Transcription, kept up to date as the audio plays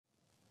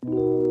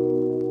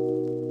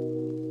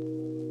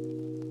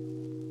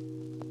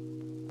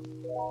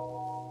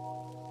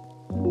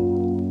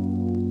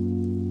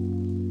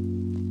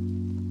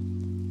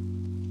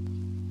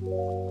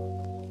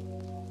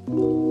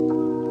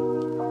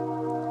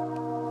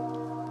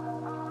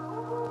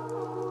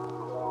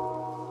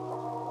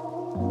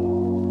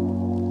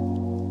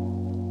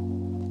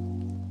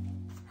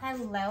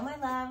Hello, my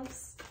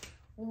loves.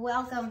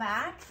 Welcome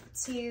back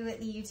to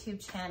the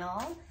YouTube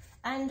channel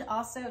and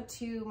also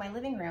to my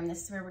living room.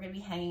 This is where we're going to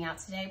be hanging out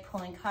today,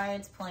 pulling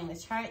cards, pulling the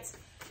charts,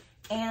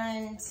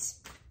 and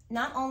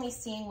not only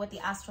seeing what the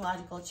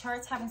astrological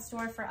charts have in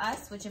store for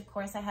us, which of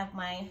course I have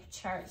my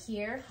chart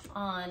here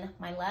on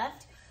my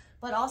left,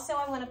 but also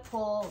I want to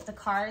pull the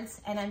cards,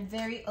 and I'm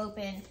very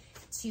open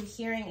to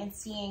hearing and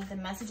seeing the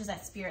messages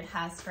that Spirit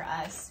has for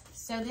us.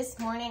 So this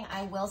morning,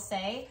 I will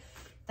say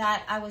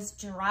that I was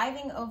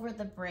driving over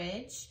the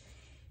bridge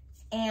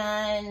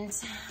and,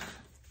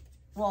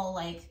 well,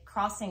 like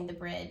crossing the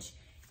bridge,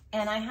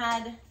 and I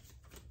had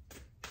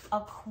a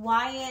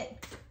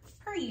quiet,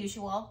 per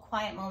usual,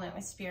 quiet moment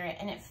with Spirit,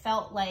 and it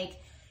felt like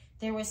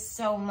there was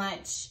so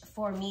much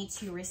for me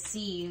to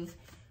receive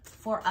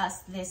for us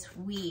this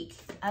week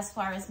as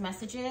far as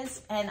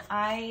messages. And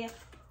I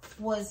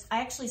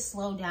actually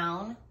slowed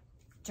down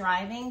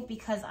driving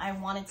because I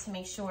wanted to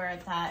make sure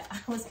that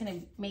I was gonna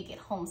make it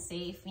home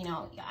safe. You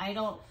know, I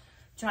don't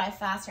drive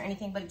fast or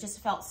anything, but it just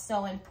felt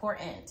so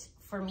important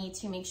for me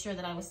to make sure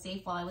that I was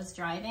safe while I was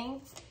driving.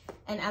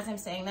 And as I'm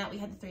saying that, we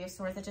had the Three of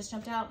Swords that just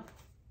jumped out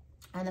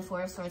and the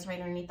Four of Swords right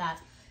underneath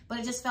that. But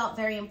it just felt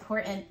very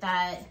important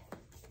that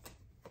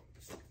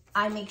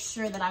I make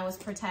sure that I was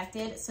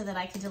protected so that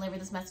I could deliver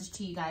this message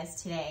to you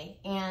guys today.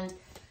 And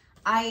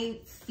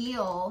I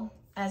feel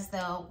as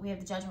though we have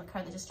the Judgment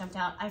card that just jumped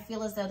out. I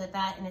feel as though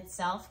that in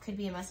itself could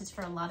be a message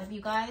for a lot of you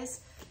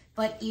guys.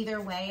 But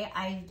either way,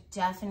 I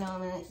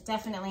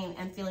definitely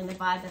am feeling the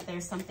vibe that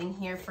there's something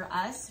here for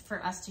us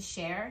to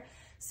share.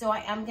 So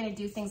I am going to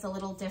do things a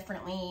little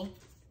differently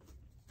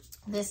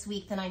this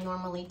week than I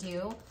normally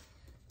do,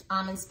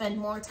 and spend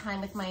more time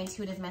with my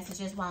intuitive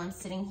messages while I'm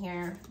sitting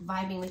here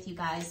vibing with you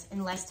guys,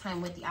 and less time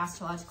with the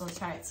astrological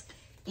charts,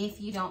 if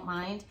you don't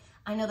mind.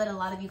 I know that a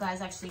lot of you guys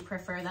actually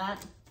prefer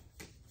that.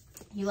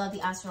 You love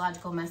the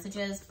astrological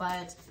messages,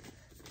 but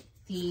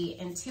the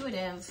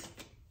intuitive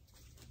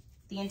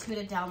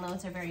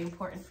downloads are very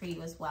important for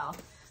you as well.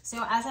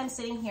 So as I'm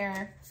sitting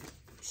here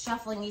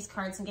shuffling these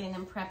cards and getting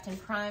them prepped and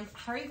primed,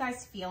 how are you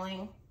guys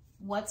feeling?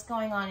 What's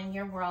going on in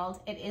your world?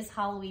 It is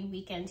Halloween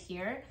weekend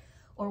here,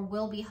 or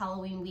will be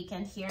Halloween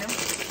weekend here.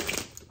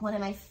 One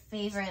of my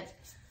favorite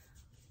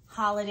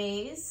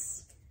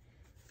holidays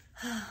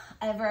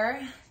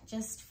ever,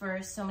 just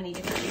for so many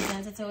different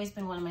reasons. It's always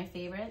been one of my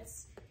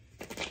favorites.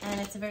 And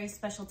it's a very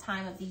special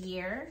time of the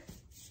year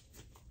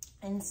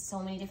in so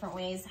many different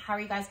ways. How are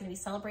you guys going to be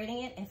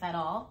celebrating it, if at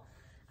all?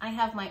 I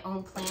have my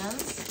own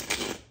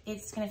plans.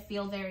 It's going to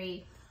feel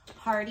very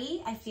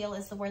hearty, I feel,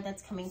 is the word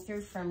that's coming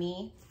through for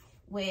me,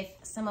 with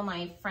some of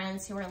my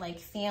friends who are like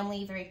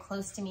family, very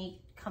close to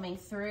me, coming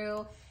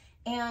through,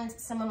 and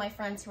some of my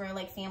friends who are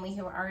like family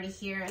who are already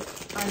here are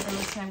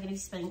those who I'm going to be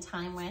spending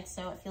time with.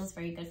 So it feels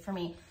very good for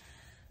me.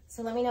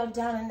 So let me know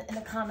down in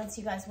the comments,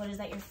 you guys, what is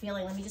that you're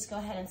feeling. Let me just go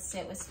ahead and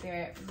sit with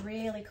Spirit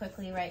really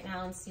quickly right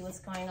now and see what's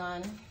going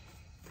on.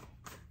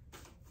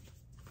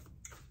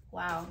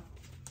 Wow.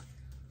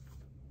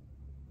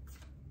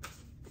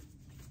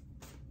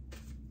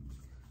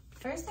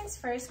 First things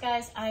first,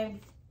 guys,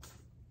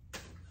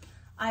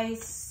 I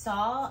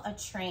saw a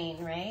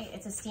train, right?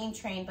 It's a steam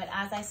train, but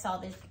as I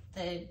saw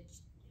the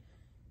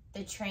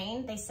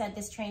train, they said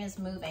this train is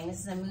moving. This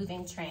is a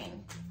moving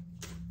train.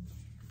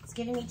 It's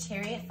giving me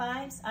Chariot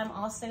vibes. I'm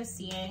also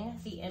seeing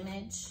the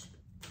image.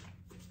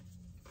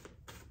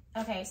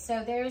 Okay,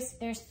 so there's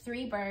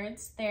three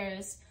birds.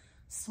 There's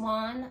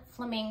swan,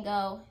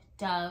 flamingo,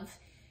 dove.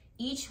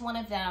 Each one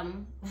of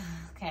them,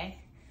 okay.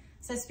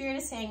 So Spirit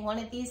is saying one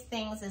of these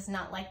things is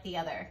not like the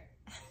other.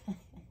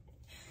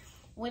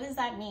 What does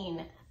that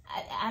mean?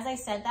 As I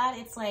said that,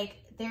 it's like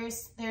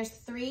there's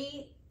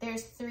three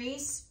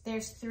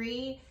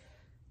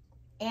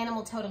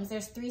animal totems.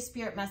 There's three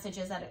spirit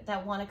messages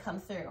that want to come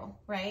through,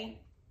 right?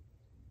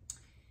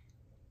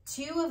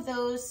 Two of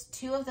those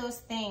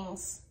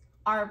things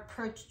are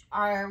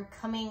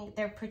coming.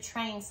 They're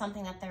portraying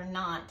something that they're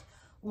not.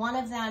 One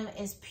of them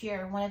is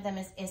pure. One of them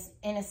is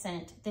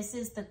innocent. This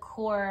is the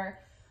core,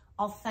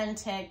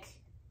 authentic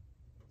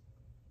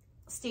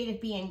state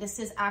of being. This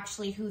is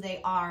actually who they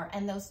are.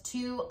 And those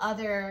two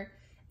other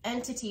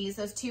entities,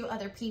 those two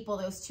other people,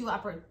 those two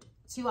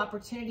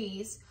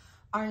opportunities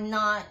are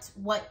not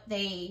what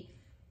they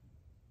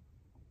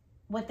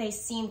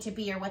seem to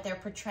be or what they're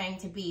portraying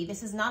to be.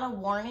 This is not a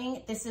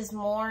warning. This is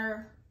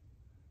more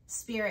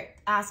Spirit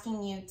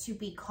asking you to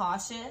be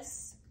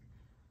cautious.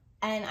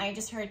 And I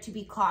just heard to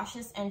be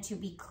cautious and to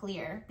be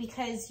clear,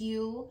 because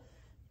you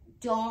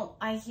don't,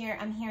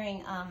 I'm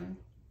hearing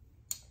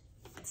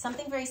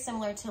something very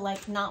similar to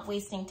like not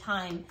wasting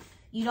time.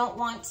 You don't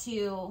want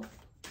to,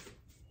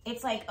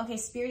 it's like, okay,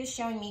 Spirit is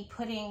showing me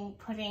putting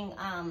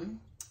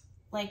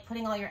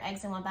all your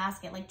eggs in one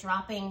basket, like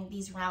dropping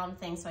these round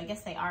things, so I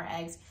guess they are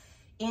eggs,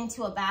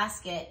 into a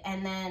basket,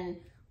 and then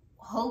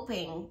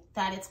hoping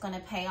that it's going to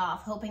pay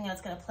off, hoping that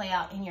it's going to play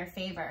out in your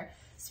favor.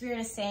 Spirit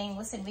is saying,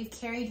 listen, we've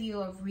carried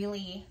you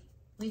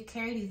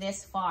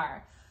this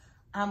far.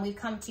 We've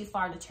come too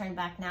far to turn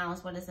back now,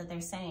 is what is it they're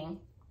saying.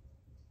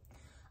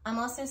 I'm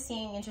also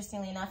seeing,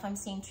 interestingly enough, I'm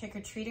seeing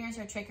trick-or-treaters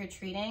or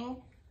trick-or-treating.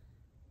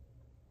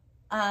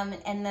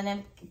 And then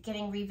I'm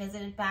getting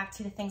revisited back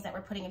to the things that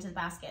we're putting into the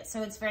basket.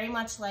 So it's very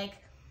much like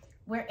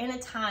we're in a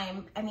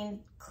time, I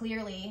mean,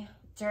 clearly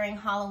during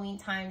Halloween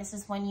time, this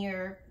is when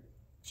your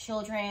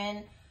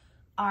children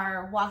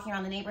are walking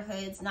around the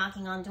neighborhoods,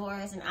 knocking on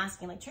doors and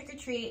asking like trick or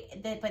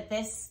treat. But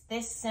this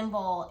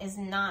symbol is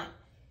not,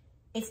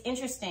 it's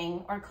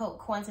interesting or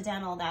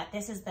coincidental that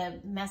this is the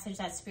message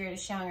that Spirit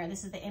is showing, or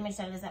this is the image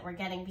that it is that we're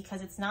getting,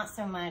 because it's not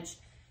so much,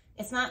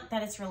 it's not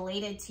that it's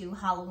related to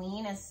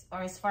Halloween, as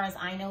far as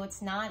I know,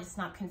 it's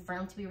not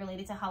confirmed to be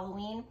related to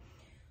Halloween.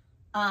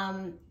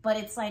 But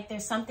it's like,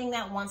 there's something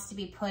that wants to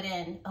be put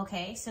in.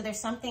 Okay. So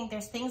there's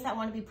things that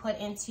want to be put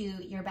into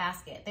your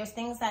basket. There's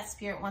things that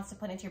Spirit wants to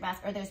put into your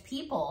basket, or there's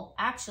people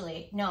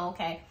actually. No.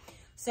 Okay.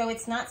 So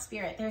it's not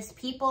Spirit. There's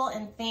people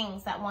and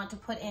things that want to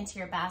put into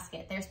your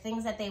basket. There's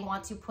things that they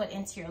want to put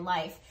into your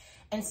life.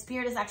 And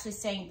Spirit is actually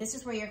saying, this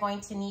is where you're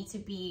going to need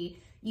to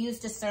use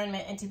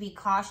discernment and to be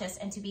cautious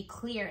and to be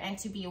clear and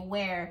to be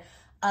aware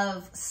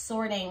of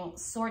sorting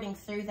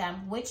through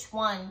them. Which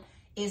one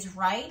is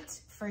right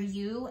for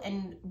you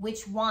and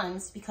which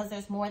ones, because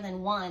there's more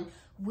than one,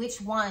 which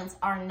ones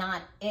are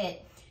not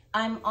it.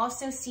 I'm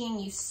also seeing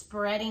you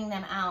spreading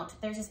them out.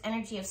 There's this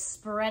energy of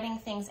spreading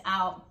things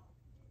out.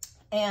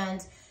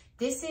 And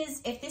this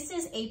is, if this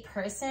is a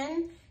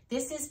person,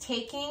 this is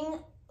taking,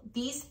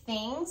 these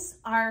things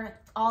are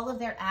all of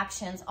their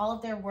actions, all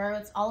of their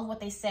words, all of what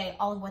they say,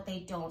 all of what they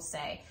don't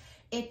say.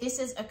 If this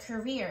is a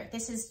career,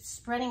 this is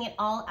spreading it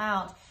all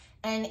out.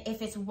 And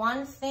if it's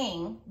one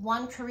thing,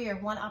 one career,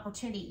 one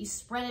opportunity, you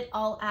spread it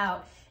all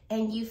out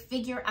and you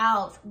figure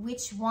out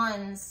which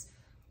ones,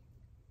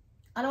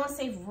 I don't want to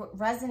say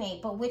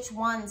resonate, but which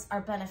ones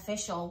are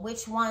beneficial,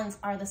 which ones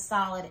are the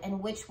solid,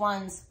 and which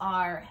ones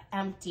are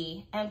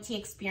empty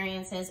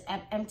experiences,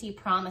 empty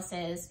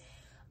promises.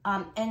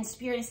 And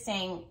Spirit is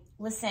saying,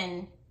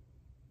 listen,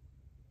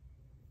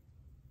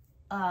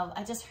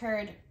 I just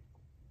heard,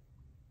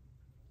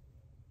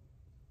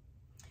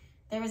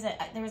 there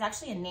was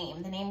actually a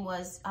name. The name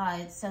was,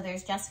 so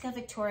there's Jessica,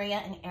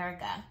 Victoria, and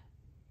Erica.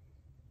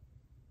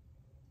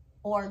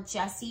 Or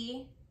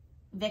Jesse,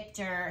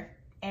 Victor,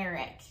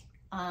 Eric.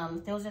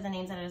 Those are the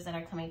names that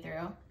are coming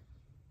through.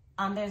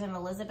 There's an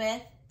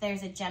Elizabeth,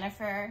 there's a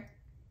Jennifer,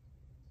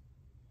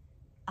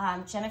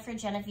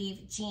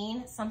 Genevieve,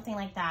 Jean, something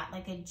like that,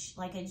 like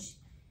a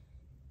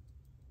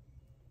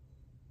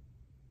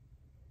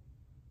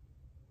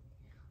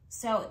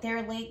so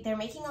they're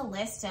making a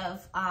list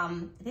of,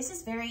 this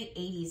is very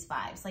 80s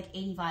vibes, like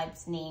 80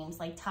 vibes names,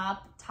 like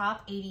top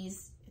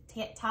 80s,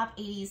 top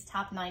 80s,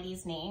 top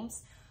 90s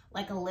names,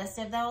 like a list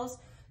of those.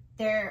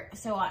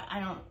 So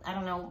I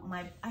don't know,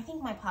 I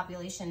think my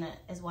population that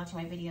is watching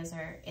my videos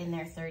are in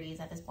their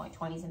 30s at this point,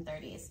 20s and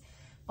 30s.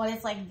 But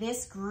it's like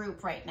this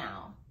group right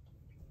now.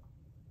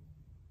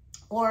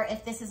 Or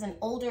if this is an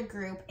older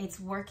group, it's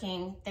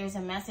working, there's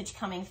a message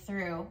coming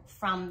through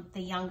from the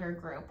younger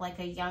group, like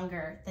a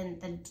younger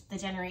than the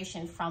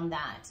generation from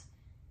that.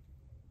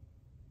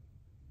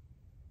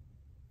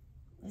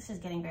 This is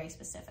getting very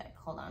specific.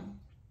 Hold on.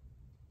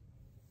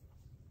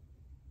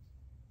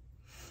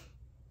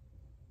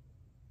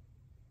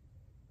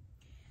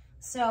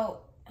 So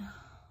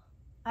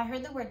I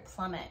heard the word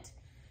plummet.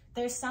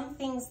 There's some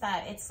things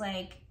that it's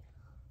like,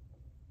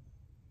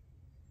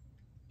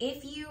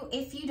 if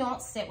you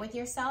don't sit with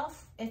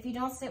yourself,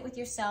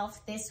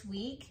 this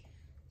week,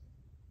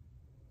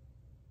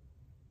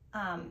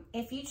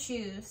 if you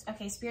choose,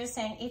 okay, Spirit is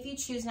saying, if you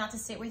choose not to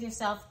sit with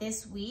yourself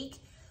this week,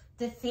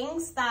 the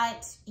things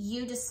that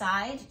you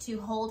decide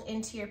to hold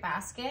into your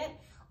basket,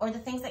 or the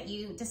things that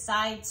you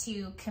decide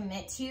to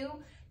commit to,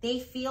 they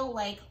feel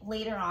like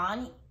later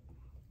on,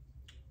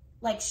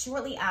 like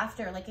shortly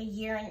after, like a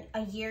year and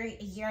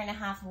a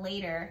half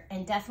later,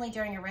 and definitely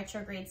during a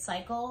retrograde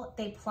cycle,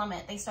 they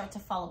plummet, they start to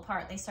fall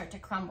apart, they start to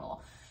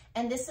crumble.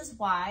 And this is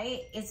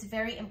why it's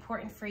very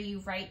important for you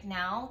right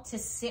now to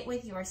sit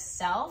with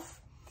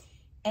yourself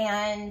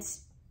and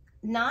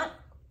not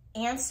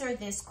answer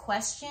this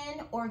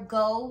question or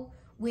go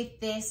with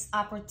this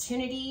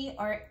opportunity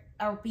or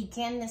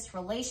begin this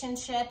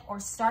relationship or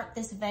start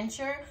this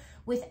venture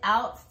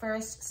without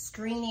first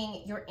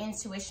screening your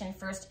intuition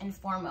first and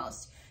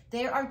foremost.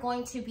 There are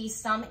going to be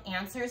some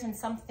answers and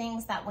some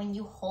things that when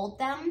you hold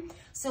them,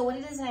 so what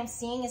it is that I'm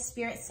seeing is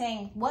Spirit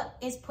saying, what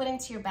is put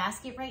into your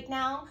basket right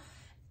now,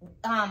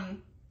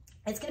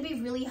 it's going to be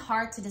really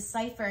hard to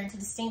decipher and to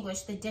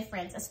distinguish the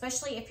difference,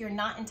 especially if you're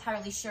not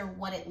entirely sure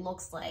what it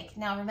looks like.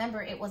 Now,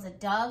 remember, it was a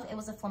dove, it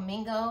was a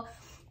flamingo,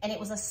 and it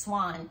was a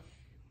swan.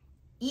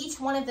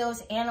 Each one of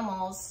those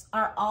animals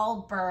are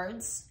all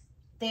birds.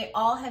 They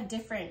all have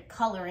different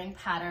coloring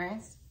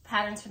patterns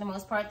for the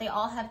most part. They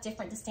all have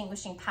different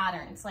distinguishing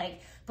patterns,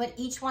 but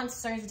each one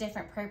serves a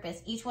different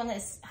purpose. Each one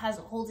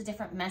holds a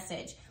different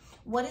message.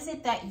 What is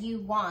it that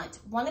you want?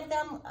 One of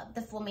them,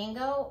 the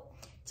flamingo,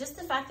 just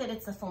the fact that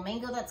it's the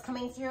flamingo that's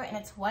coming through and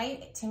it's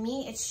white, to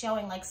me, it's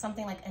showing like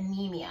something like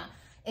anemia.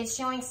 It's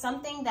showing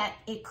something that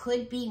it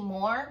could be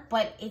more,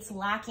 but it's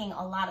lacking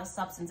a lot of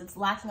substance. It's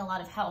lacking a lot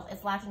of health.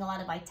 It's lacking a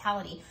lot of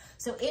vitality.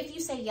 So if you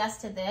say yes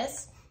to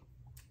this,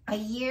 a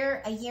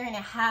year and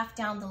a half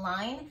down the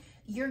line,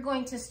 you're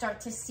going to start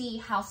to see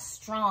how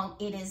strong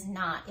it is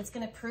not. It's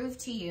going to prove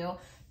to you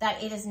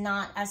that it is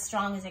not as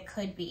strong as it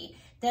could be.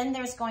 Then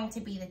there's going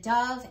to be the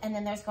dove, and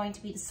then there's going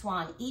to be the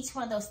swan. Each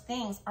one of those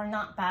things are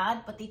not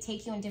bad, but they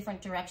take you in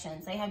different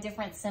directions. They have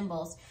different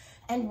symbols.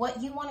 And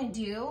what you want to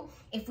do,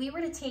 if we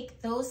were to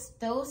take those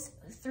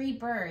 3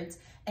 birds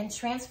and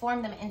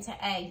transform them into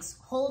eggs,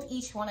 hold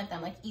each one of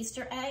them like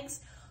Easter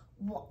eggs,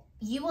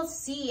 you will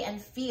see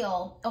and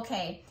feel,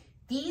 okay,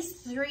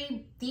 these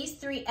three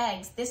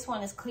eggs, this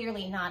one is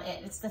clearly not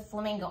it. It's the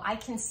flamingo. I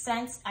can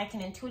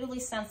intuitively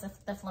sense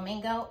that the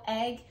flamingo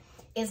egg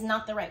is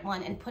not the right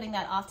one, and putting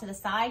that off to the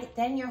side.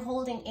 Then you're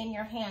holding in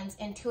your hands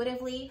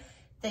intuitively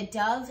the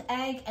dove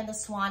egg and the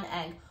swan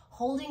egg.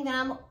 Holding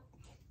them,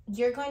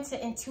 you're going to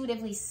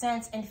intuitively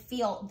sense and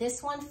feel,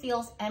 this one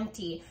feels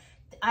empty.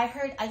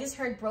 I just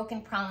heard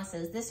broken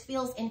promises. This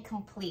feels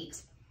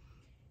incomplete,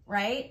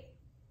 right?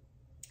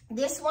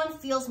 This one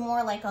feels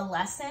more like a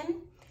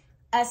lesson,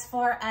 as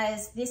far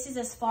as this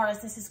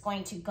is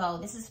going to go.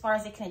 This is as far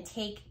as it can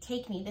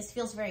take me. This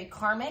feels very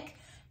karmic.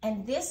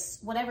 And this,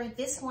 whatever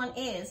this one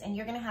is, and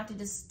you're gonna have to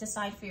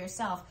decide for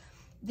yourself,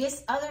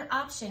 this other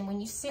option, when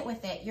you sit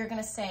with it, you're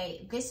gonna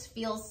say, this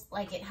feels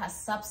like it has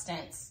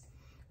substance,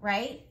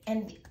 right?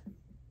 And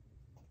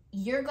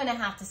you're gonna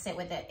have to sit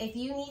with it. If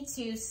you need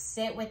to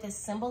sit with the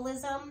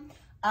symbolism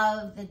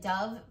of the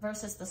dove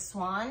versus the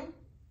swan,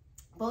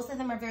 both of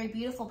them are very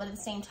beautiful, but at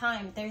the same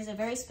time, there's a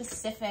very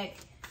specific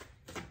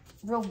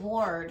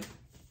reward,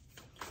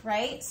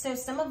 right? So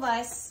some of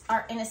us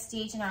are in a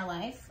stage in our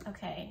life.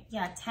 Okay,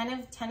 yeah,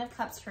 10 of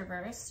Cups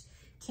reversed,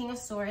 King of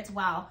Swords,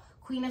 wow,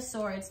 Queen of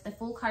Swords, the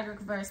Fool card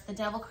reversed, the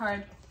Devil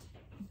card,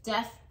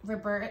 death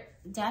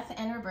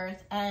and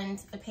rebirth, and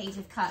the Page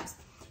of Cups.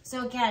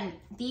 So again,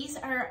 these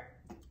are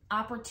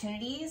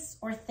opportunities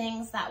or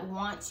things that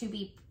want to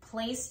be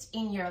placed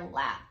in your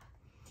lap.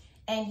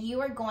 And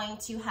you are going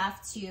to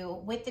have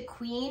to, with the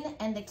Queen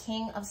and the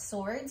King of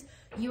Swords,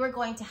 you are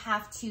going to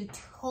have to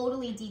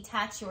totally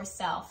detach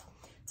yourself,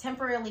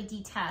 temporarily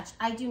detach.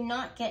 I do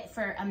not get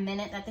for a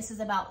minute that this is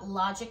about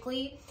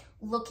logically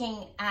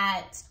looking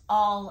at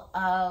all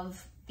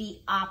of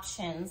the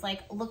options,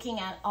 like looking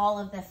at all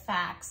of the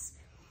facts.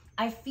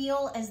 I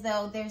feel as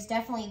though there's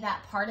definitely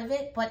that part of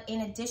it, but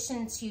in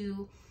addition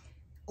to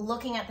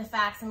looking at the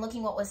facts and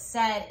looking what was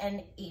said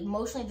and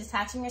emotionally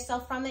detaching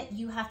yourself from it,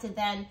 you have to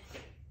then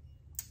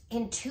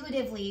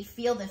intuitively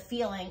feel the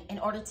feeling in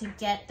order to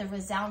get the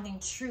resounding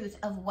truth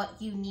of what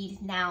you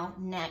need now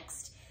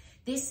next.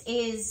 This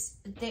is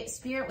the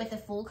Spirit with the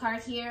Fool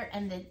card here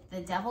and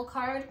the Devil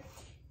card.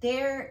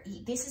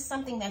 This is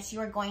something that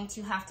you're going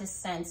to have to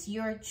sense.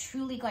 You're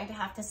truly going to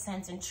have to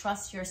sense and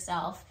trust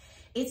yourself.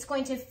 It's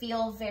going to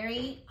feel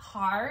very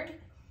hard.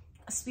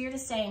 Spirit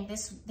is saying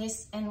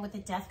this, and with the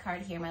Death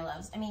card here, my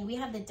loves. I mean, we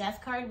have the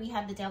Death card, we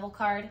have the Devil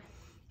card,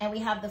 and we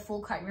have the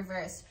Fool card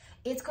reversed.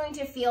 It's going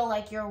to feel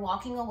like you're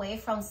walking away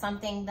from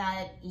something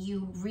that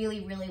you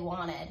really, really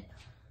wanted.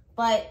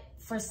 But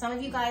for some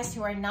of you guys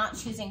who are not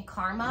choosing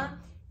karma,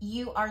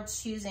 you are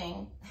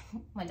choosing,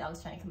 my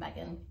dog's trying to come back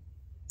in.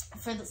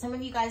 For some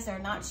of you guys that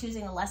are not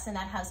choosing a lesson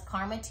that has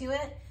karma to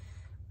it,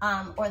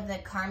 or the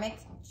karmic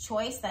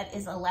choice that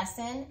is a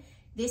lesson,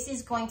 this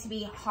is going to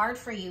be hard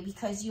for you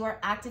because you are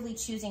actively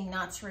choosing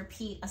not to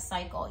repeat a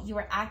cycle. You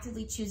are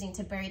actively choosing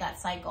to bury that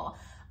cycle.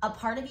 A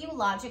part of you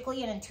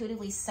logically and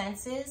intuitively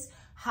senses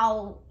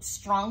how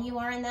strong you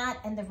are in that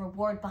and the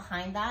reward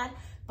behind that.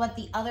 But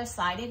the other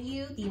side of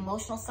you, the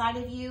emotional side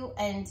of you,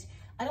 and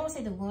I don't want to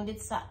say the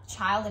wounded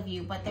child of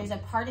you, but there's a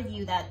part of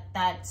you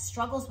that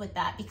struggles with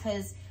that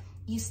because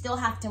you still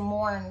have to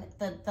mourn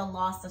the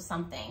loss of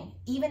something,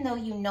 even though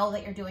you know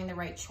that you're doing the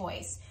right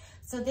choice.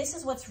 So this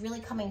is what's really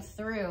coming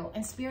through.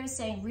 And Spirit is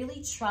saying,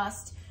 really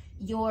trust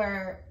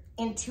your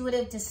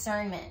intuitive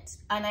discernment.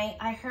 And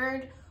I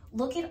heard,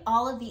 look at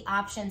all of the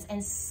options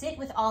and sit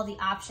with all the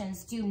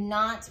options. Do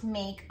not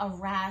make a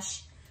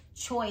rash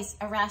choice,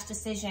 a rash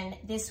decision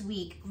this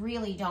week.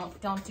 Really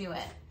don't do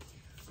it.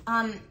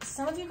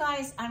 Some of you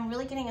guys, I'm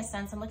really getting a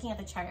sense, I'm looking at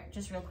the chart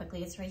just real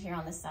quickly. It's right here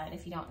on this side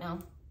if you don't know.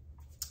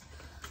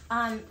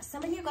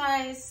 Some of you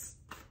guys,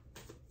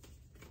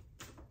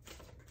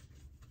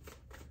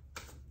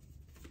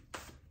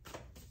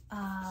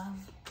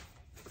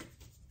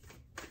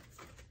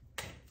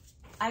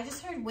 I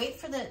just heard wait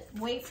for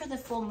the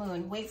full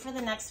moon, wait for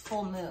the next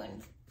full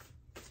moon.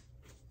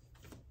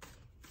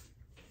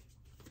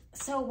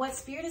 So what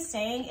Spirit is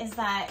saying is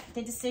that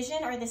the decision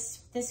or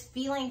this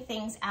feeling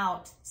things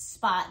out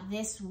spot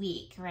this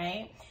week,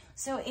 right?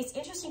 So it's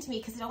interesting to me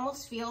because it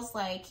almost feels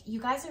like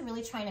you guys are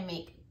really trying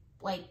to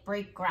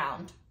break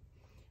ground,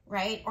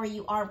 right? Or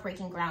you are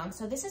breaking ground.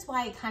 So this is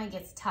why it kind of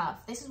gets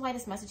tough. This is why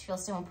this message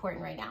feels so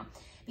important right now,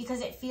 because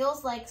it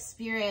feels like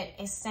Spirit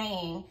is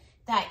saying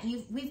that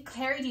we've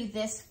carried you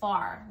this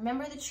far.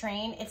 Remember the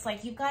train? It's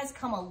like you guys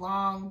come a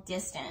long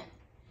distance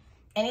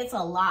and it's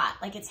a lot,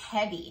 like it's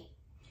heavy.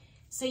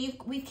 So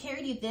we've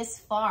carried you this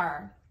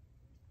far.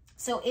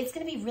 So it's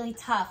going to be really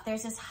tough.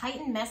 There's this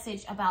heightened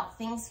message about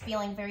things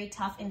feeling very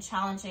tough and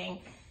challenging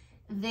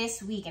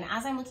this week. And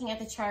as I'm looking at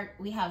the chart,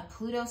 we have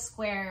Pluto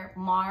square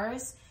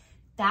Mars.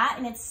 That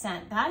in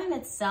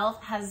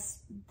itself has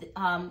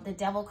the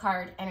devil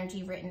card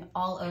energy written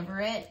all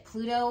over it.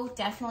 Pluto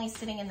definitely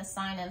sitting in the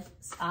sign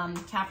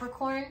of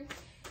Capricorn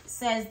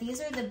says these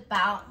are the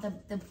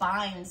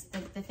binds,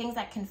 the things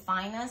that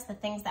confine us, the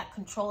things that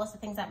control us, the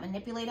things that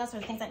manipulate us, or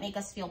the things that make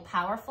us feel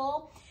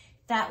powerful,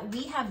 that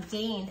we have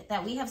gained,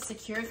 that we have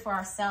secured for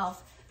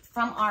ourselves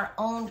from our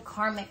own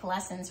karmic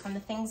lessons, from the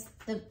things,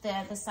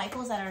 the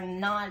cycles that are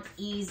not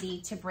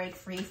easy to break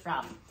free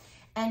from.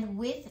 And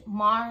with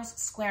Mars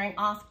squaring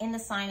off in the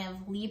sign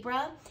of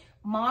Libra,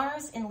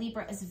 Mars in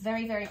Libra is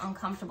very, very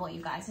uncomfortable,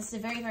 you guys. This is a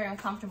very, very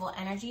uncomfortable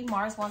energy.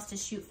 Mars wants to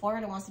shoot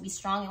forward. It wants to be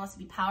strong. It wants to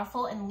be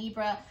powerful. And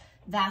Libra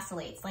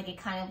vacillates, like it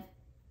kind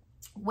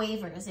of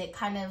wavers. It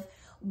kind of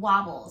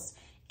wobbles.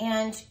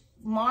 And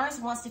Mars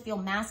wants to feel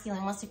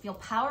masculine, wants to feel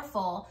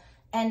powerful.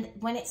 And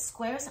when it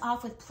squares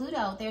off with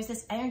Pluto, there's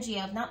this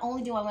energy of not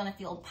only do I want to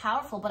feel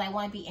powerful, but I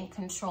want to be in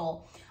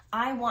control.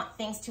 I want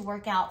things to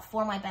work out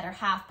for my better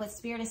half. But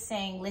Spirit is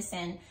saying,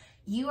 listen,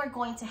 you are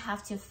going to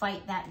have to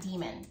fight that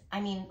demon. I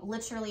mean,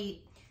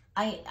 literally,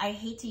 I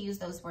hate to use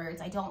those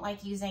words. I don't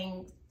like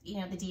using, you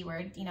know, the D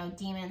word, you know,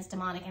 demons,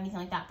 demonic, anything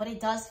like that. But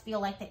it does feel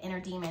like the inner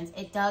demons.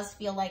 It does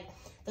feel like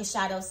the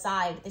shadow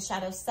side, the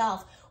shadow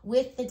self,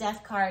 with the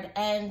death card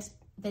and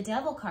the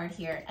devil card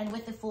here, and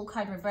with the fool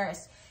card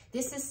reversed.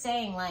 This is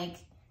saying, like,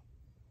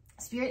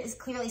 Spirit is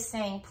clearly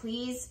saying,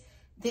 please,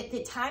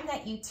 the time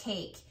that you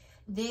take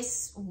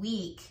this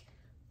week,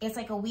 it's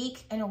like a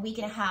week and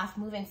a half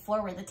moving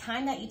forward. The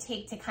time that you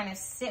take to kind of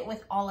sit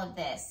with all of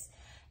this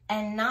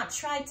and not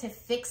try to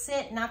fix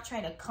it, not try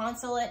to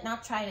console it,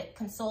 not try to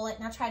console it,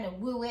 not try to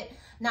woo it,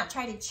 not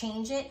try to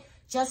change it.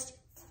 Just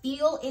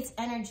feel its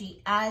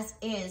energy as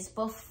is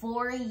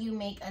before you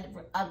make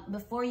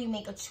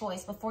a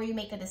choice, before you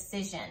make a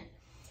decision.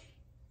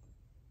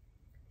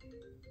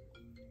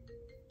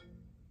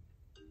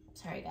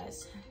 Sorry,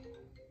 guys.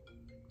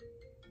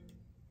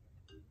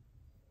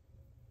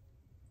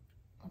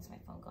 What's my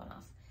phone going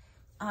off?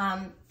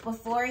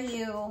 Before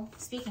you,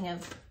 speaking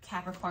of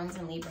Capricorns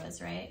and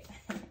Libras, right?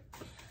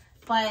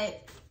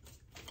 But,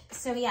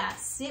 so yeah,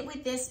 sit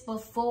with this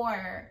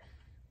before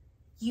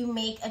you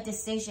make a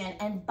decision.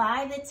 And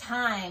by the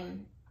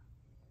time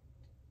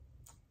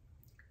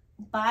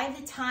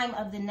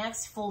of the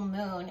next full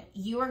moon,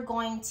 you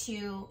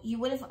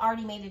would have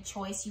already made a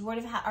choice. You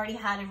would have already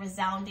had a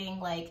resounding,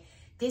 like,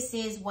 this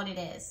is what it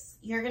is.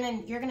 You're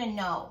gonna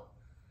know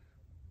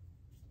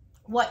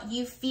what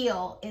you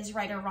feel is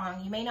right or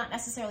wrong. You may not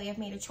necessarily have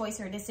made a choice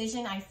or a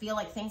decision. I feel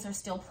like things are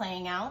still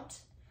playing out.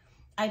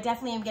 I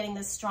definitely am getting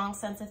this strong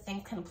sense of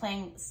things kind of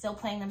still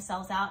playing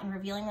themselves out and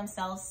revealing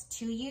themselves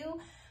to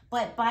you.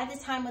 But by the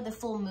time of the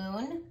full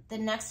moon, the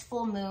next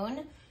full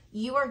moon,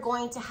 you are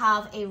going to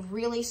have a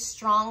really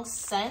strong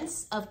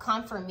sense of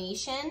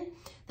confirmation.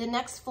 The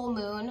next full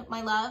moon,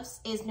 my loves,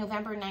 is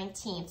November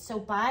 19th. So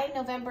by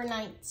November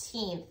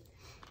 19th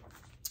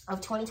of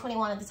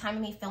 2021, at the time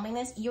of me filming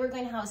this, you are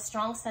going to have a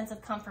strong sense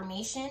of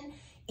confirmation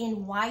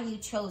in why you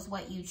chose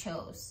what you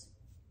chose.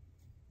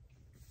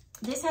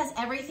 This has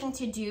everything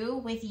to do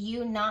with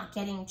you not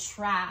getting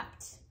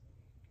trapped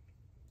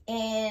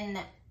in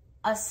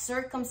a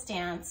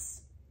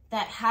circumstance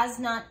that has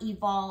not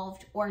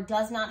evolved or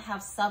does not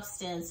have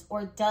substance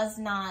or does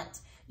not,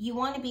 you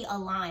want to be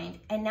aligned.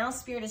 And now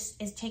Spirit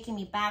is taking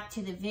me back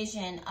to the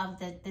vision of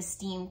the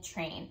steam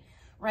train,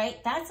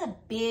 right? That's a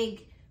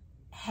big,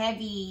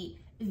 heavy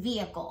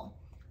vehicle,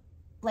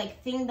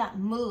 like thing that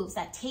moves,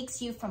 that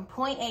takes you from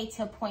point A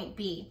to point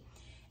B.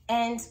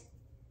 And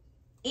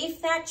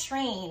if that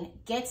train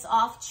gets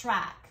off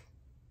track,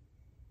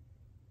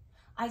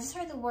 I just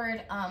heard the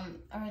word,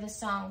 or the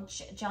song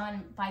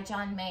by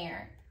John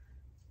Mayer.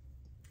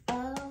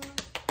 Oh,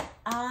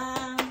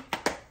 I'm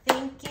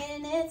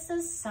thinking it's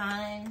a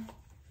sign.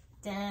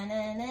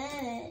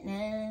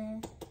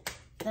 Da-na-na-na-na.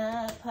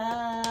 The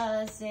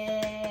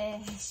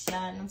position.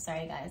 I'm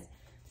sorry, guys.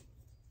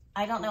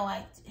 I don't know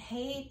what.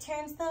 He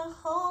turns the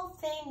whole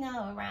thing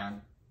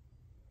around.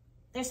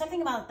 There's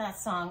something about that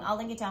song. I'll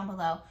link it down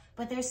below.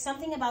 But there's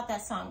something about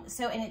that song.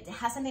 So, and it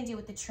has something to do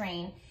with the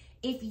train.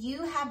 If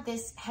you have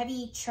this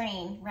heavy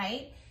train,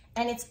 right,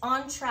 and it's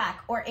on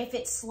track, or if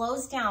it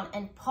slows down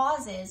and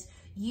pauses,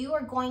 you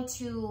are going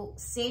to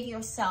save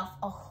yourself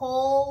a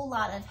whole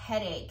lot of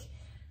headache,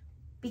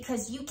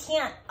 because you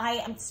can't,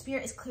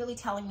 Spirit is clearly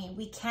telling me,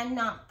 we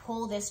cannot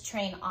pull this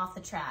train off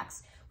the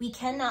tracks. We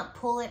cannot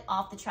pull it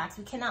off the tracks.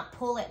 We cannot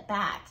pull it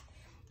back.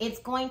 It's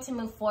going to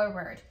move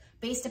forward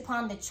based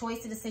upon the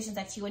choice, the decisions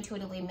that you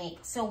intuitively make.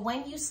 So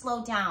when you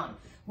slow down,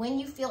 when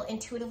you feel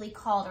intuitively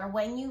called, or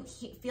when you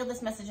feel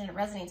this message and it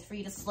resonates for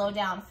you to slow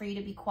down, for you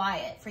to be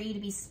quiet, for you to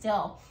be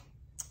still,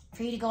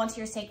 for you to go into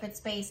your sacred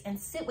space and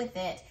sit with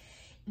it,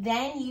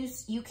 then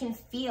you can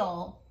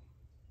feel,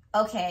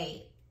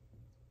 okay,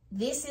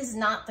 this is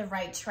not the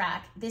right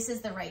track. This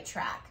is the right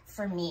track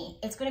for me.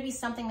 It's going to be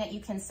something that you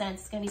can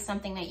sense. It's going to be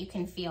something that you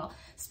can feel.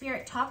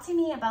 Spirit, talk to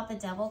me about the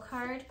Devil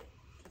card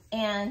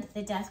and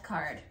the Death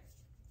card.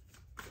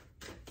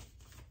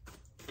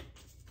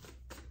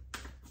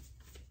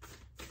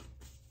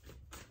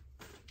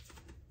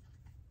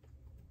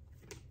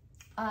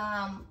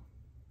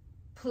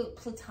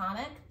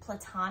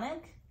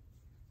 Platonic.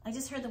 I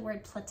just heard the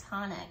word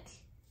platonic.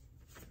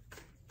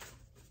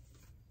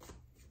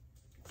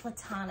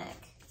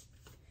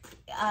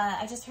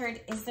 I just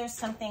heard, is there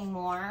something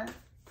more?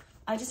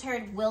 I just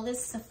heard, will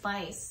this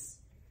suffice?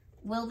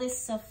 Will this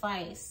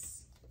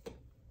suffice?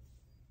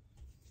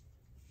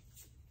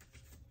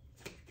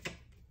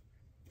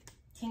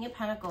 King of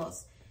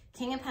Pentacles.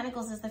 King of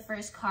Pentacles is the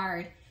first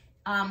card.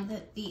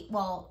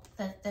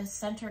 The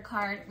center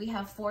card, we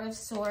have Four of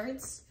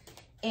Swords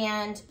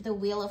and the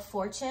Wheel of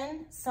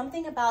Fortune.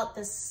 Something about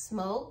the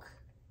smoke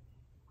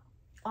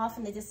off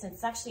in the distance.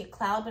 It's actually a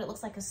cloud, but it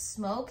looks like a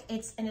smoke.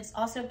 It's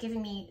also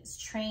giving me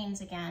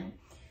trains again.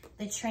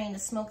 The train, the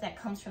smoke that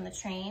comes from the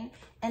train.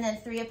 And then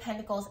Three of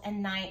Pentacles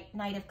and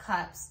Knight of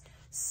Cups.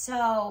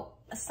 So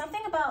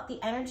something about the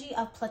energy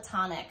of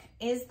platonic.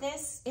 Is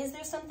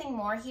there something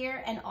more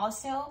here? And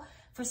also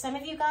for some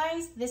of you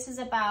guys, this is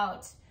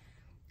about,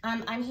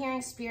 I'm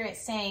hearing Spirit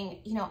saying,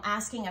 you know,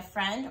 asking a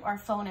friend or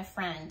phone a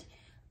friend.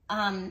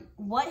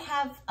 What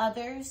have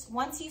others,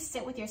 once you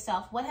sit with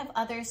yourself, what have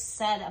others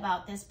said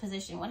about this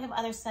position? What have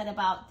others said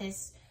about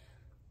this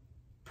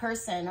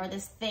person or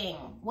this thing?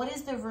 What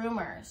is the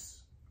rumors?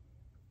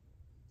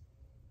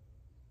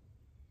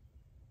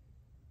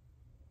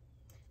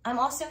 I'm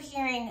also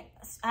hearing,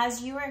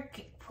 as you are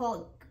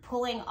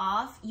pulling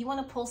off, you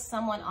want to pull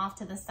someone off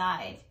to the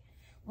side.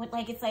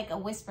 Like it's like a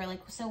whisper,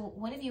 like, so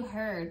what have you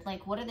heard?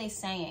 Like, what are they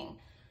saying?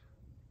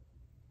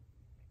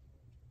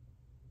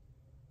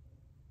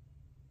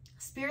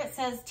 Spirit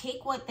says,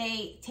 take what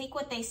they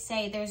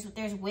say.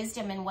 There's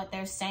wisdom in what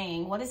they're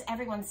saying. What is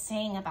everyone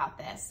saying about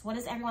this? What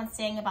is everyone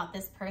saying about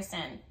this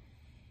person?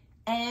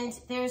 And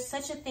there's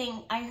such a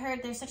thing, I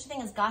heard there's such a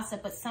thing as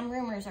gossip, but some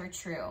rumors are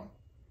true.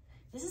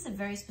 This is a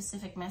very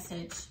specific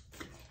message.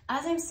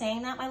 As I'm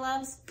saying that, my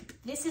loves,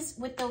 this is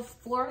with the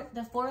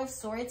Four of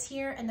Swords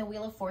here and the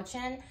Wheel of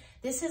Fortune.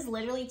 This is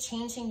literally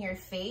changing your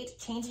fate,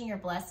 changing your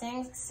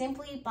blessings,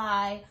 simply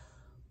by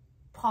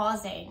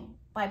pausing,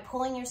 by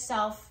pulling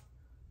yourself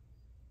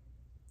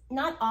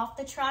not off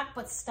the track,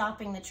 but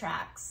stopping the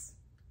tracks.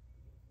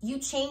 You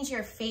change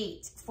your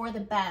fate for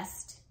the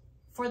best,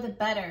 for the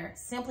better,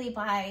 simply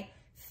by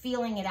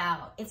feeling it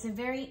out. It's a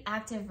very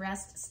active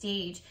rest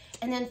stage.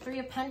 And then Three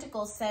of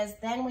Pentacles says,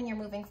 then when you're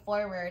moving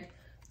forward,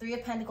 Three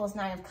of Pentacles,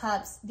 Nine of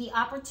Cups, the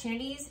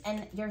opportunities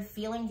and you're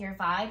feeling your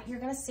vibe, you're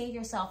going to save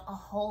yourself a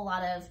whole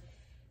lot of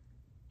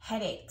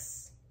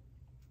headaches.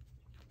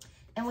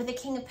 And with the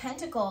King of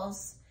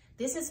Pentacles,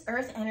 this is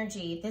earth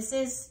energy. This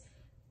is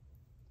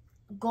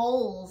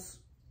goals,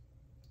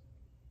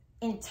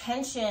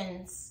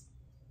 intentions,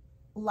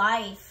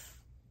 life,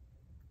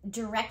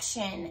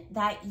 direction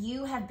that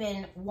you have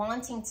been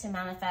wanting to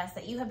manifest,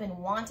 that you have been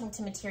wanting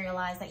to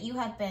materialize, that you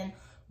have been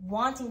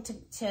wanting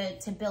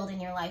to build in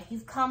your life.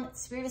 You've come,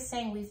 Spirit is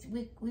saying,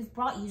 we've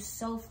brought you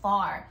so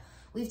far.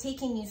 We've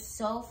taken you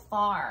so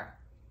far.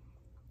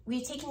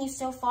 We've taken you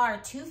so far,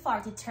 too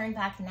far to turn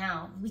back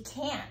now. We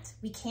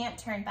can't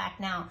turn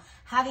back now.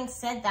 Having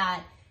said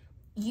that,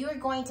 you're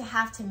going to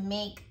have to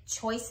make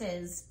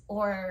choices,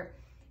 or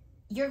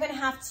you're going to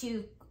have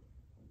to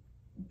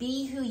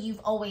be who you've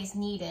always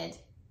needed,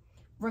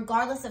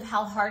 regardless of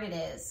how hard it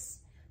is.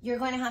 You're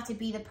going to have to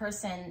be the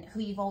person who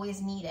you've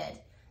always needed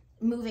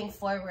moving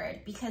forward,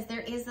 because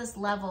there is this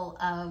level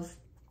of,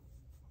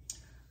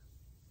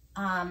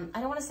 I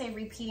don't want to say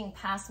repeating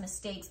past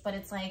mistakes, but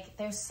it's like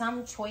there's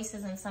some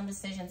choices and some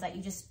decisions that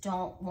you just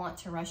don't want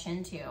to rush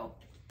into.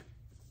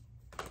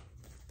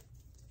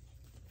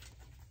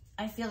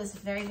 I feel this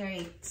very,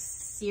 very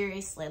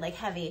seriously, like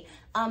heavy.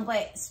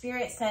 But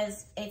Spirit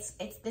says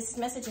this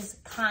message is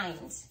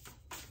kind.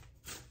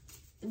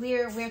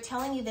 We're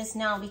telling you this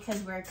now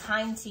because we're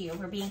kind to you.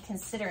 We're being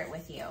considerate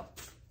with you.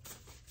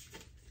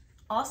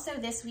 Also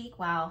this week,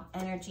 wow,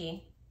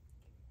 energy.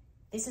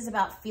 This is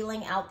about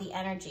feeling out the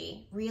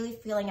energy, really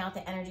feeling out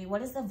the energy.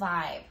 What is the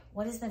vibe?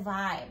 What is the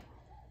vibe?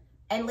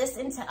 And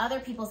listen to other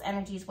people's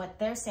energies, what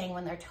they're saying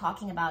when they're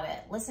talking about it.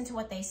 Listen to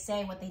what they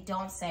say, what they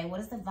don't say. What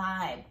is the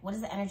vibe? What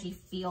does the energy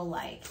feel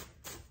like?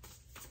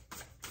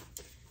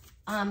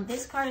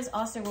 This card is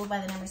also ruled by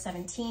the number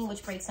 17,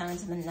 which breaks down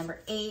into the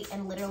number 8.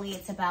 And literally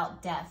it's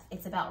about death.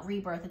 It's about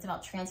rebirth. It's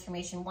about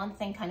transformation. One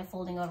thing kind of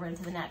folding over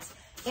into the next.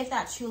 If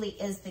that truly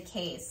is the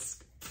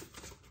case,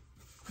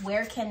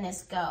 where can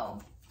this go?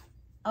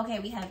 Okay,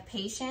 we have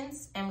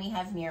patience and we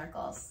have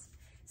miracles.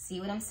 See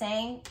what I'm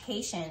saying?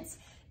 Patience.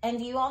 And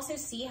do you also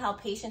see how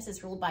patience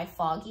is ruled by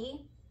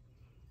foggy?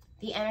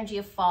 The energy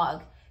of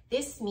fog.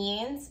 This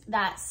means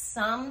that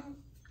some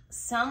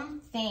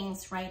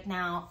things right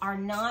now are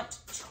not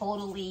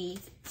totally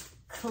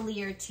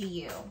clear to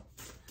you.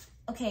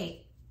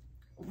 Okay,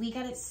 we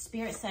got it.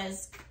 Spirit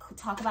says,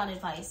 talk about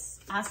advice.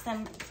 Ask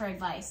them for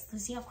advice.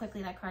 Let's see how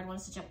quickly that card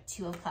wants to jump.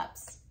 Two of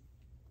Cups.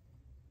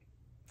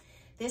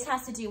 This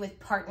has to do with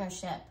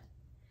partnership.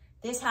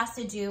 This has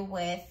to do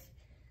with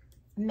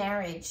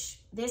marriage.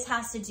 This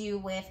has to do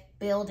with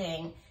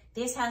building.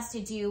 This has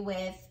to do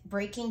with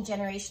breaking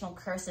generational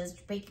curses,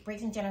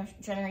 breaking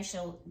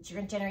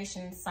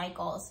generation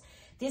cycles.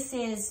 This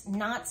is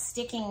not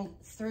sticking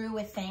through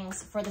with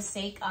things for the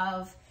sake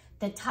of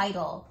the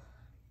title.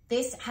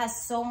 This has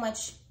so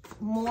much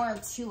more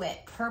to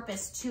it,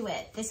 purpose to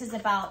it. This is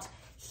about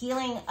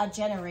healing a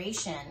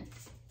generation,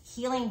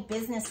 healing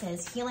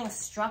businesses, healing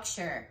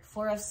structure.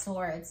 Four of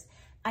Swords.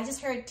 I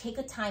just heard take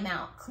a time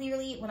out.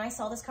 Clearly, when I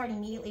saw this card,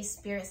 immediately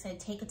Spirit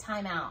said, take a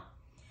time out.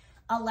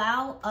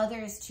 Allow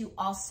others to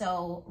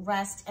also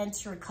rest and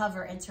to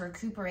recover and to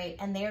recuperate,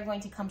 and they are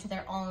going to come to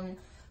their own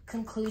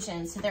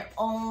conclusions, to their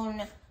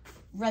own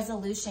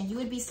resolution. You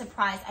would be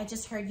surprised. I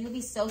just heard you would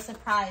be so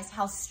surprised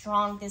how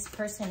strong this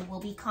person will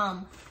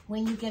become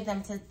when you give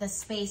them the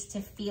space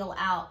to feel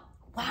out.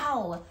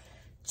 Wow.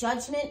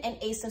 Judgment and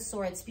Ace of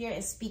Swords. Spirit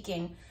is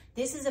speaking.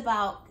 This is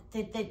about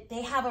that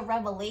they have a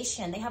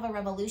revelation. They have a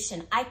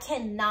revolution. I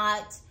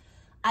cannot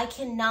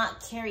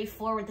carry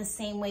forward the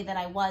same way that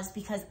I was,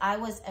 because I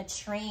was a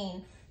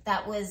train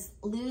that was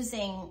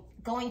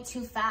going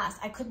too fast.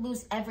 I could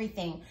lose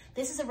everything.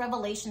 This is a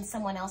revelation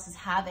someone else is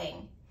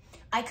having.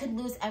 I could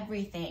lose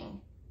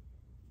everything.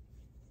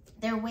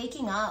 They're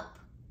waking up.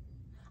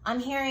 I'm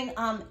hearing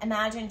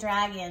Imagine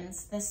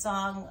Dragons, this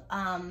song,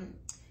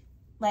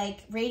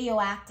 like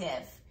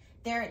Radioactive.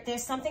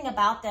 There's something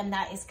about them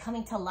that is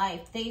coming to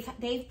life.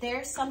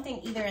 There's something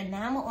either in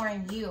them or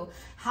in you.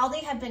 How they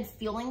have been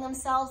feeling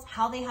themselves,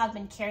 how they have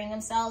been carrying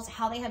themselves,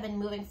 how they have been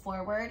moving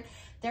forward.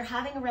 They're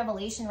having a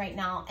revelation right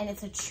now, and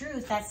it's a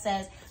truth that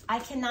says, I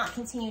cannot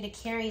continue to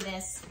carry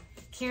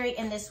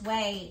in this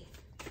way.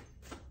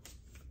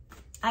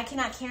 I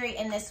cannot carry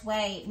in this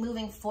way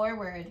moving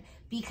forward,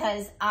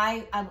 because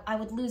I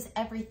would lose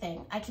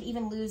everything. I could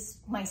even lose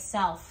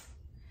myself.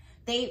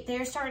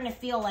 They're starting to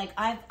feel like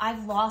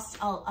I've lost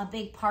a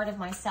big part of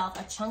myself,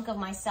 a chunk of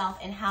myself,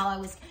 and how I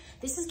was.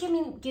 This is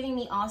giving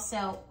me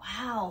also,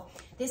 wow,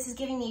 this is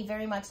giving me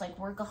very much like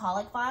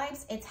workaholic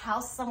vibes. It's how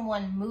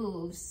someone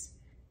moves.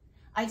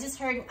 I just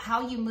heard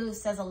how you move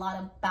says a lot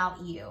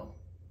about you.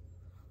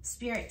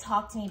 Spirit,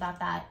 talk to me about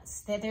that.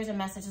 There's a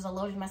message, there's a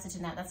loaded message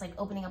in that. That's like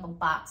opening up a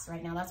box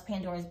right now. That's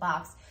Pandora's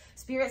box.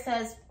 Spirit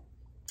says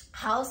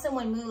how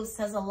someone moves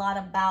says a lot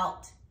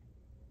about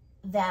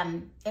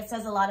them. It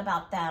says a lot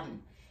about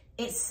them.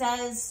 It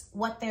says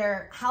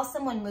how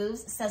someone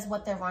moves says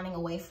what they're running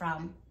away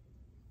from.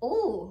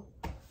 Ooh.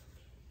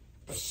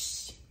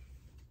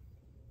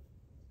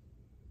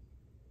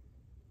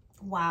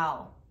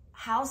 Wow.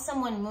 How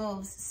someone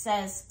moves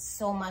says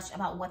so much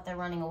about what they're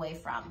running away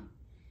from.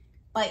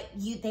 But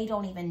they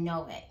don't even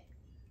know it.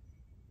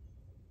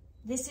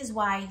 This is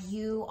why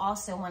you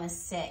also want to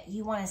sit.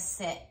 You want to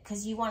sit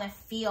because you want to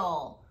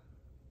feel,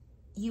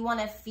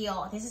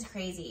 this is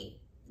crazy.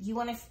 You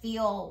want to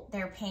feel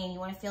their pain. You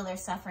want to feel their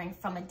suffering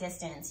from a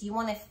distance. You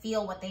want to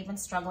feel what they've been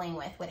struggling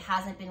with, what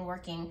hasn't been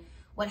working,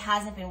 what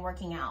hasn't been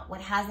working out,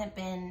 what hasn't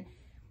been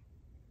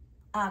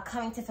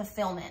coming to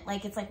fulfillment.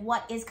 Like, it's like,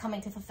 what is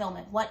coming to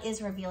fulfillment? What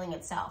is revealing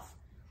itself?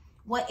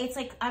 It's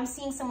like, I'm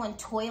seeing someone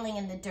toiling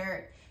in the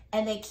dirt,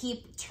 and they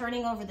keep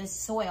turning over the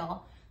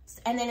soil.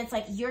 And then it's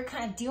like, you're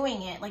kind of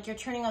doing it, like you're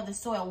turning over the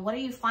soil. What are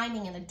you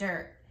finding in the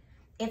dirt?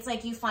 It's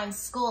like you find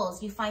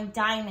skulls, you find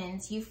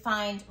diamonds, you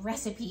find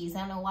recipes.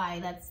 I don't know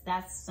why,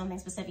 that's something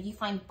specific. You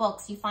find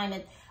books, you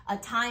find a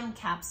time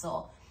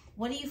capsule.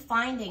 What are you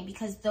finding?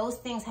 Because those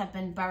things have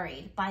been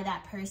buried by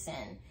that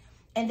person.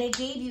 And they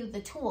gave you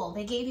the tool,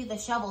 they gave you the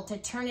shovel to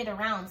turn it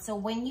around. So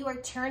when you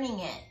are turning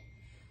it,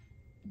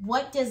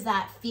 what does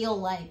that feel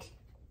like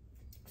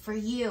for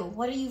you?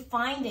 What are you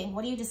finding?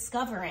 What are you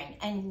discovering?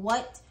 And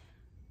what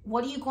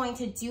are you going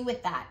to do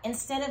with that?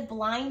 Instead of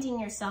blinding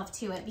yourself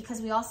to it,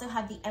 because we also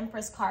have the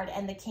Empress card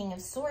and the King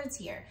of Swords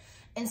here.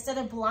 Instead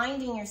of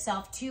blinding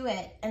yourself to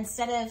it,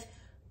 instead of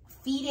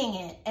feeding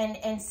it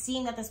and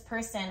seeing that this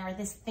person or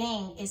this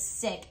thing is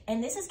sick.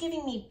 And this is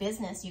giving me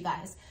business, you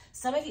guys.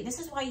 Some of you, this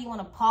is why you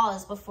want to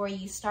pause before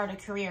you start a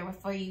career,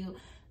 before you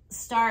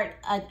start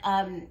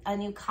a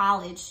new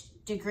college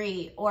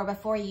degree, or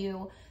before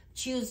you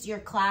choose your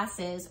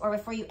classes, or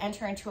before you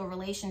enter into a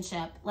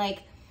relationship.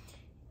 Like,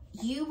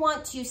 you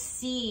want to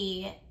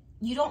see,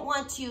 you don't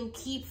want to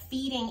keep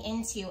feeding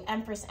into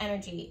Empress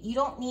energy.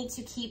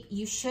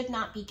 You should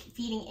not be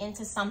feeding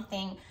into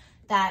something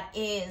that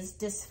is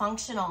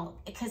dysfunctional,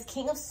 because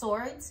King of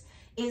Swords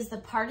is the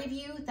part of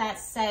you that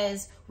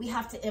says we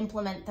have to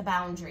implement the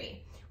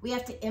boundary. We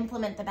have to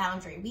implement the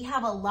boundary. We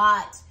have a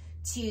lot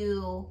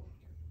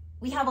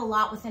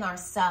within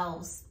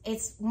ourselves.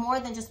 It's more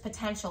than just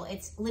potential.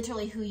 It's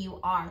literally who you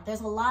are. There's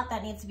a lot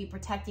that needs to be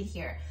protected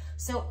here.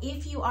 So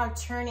if you are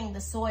turning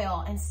the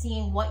soil and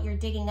seeing what you're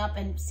digging up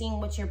and seeing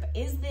what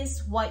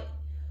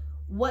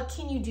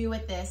can you do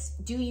with this?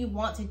 Do you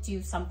want to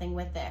do something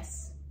with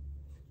this?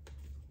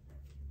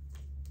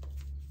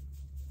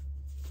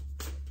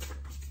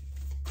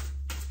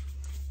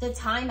 the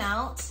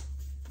timeout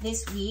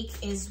this week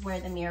is where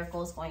the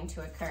miracle is going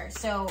to occur.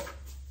 So,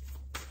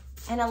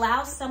 and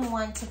allow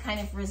someone to kind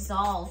of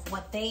resolve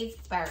what they've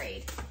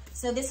buried.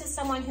 So this is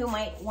someone who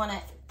might want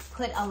to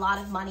put a lot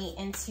of money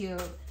into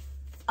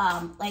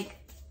like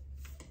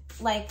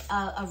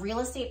a real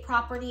estate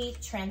property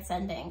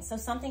transcending. So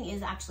something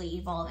is actually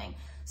evolving.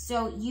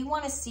 So you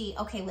want to see,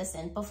 okay,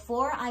 listen,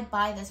 before I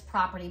buy this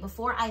property,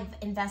 before I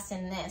invest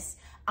in this,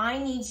 I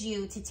need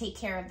you to take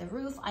care of the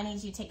roof. I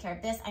need you to take care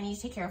of this. I need you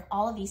to take care of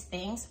all of these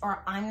things,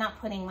 or I'm not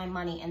putting my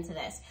money into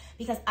this,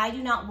 because I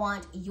do not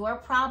want your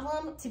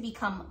problem to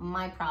become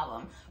my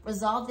problem.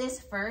 Resolve this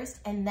first,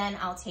 and then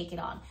I'll take it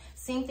on.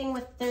 Same thing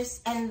with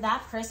this and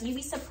that person. You'd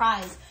be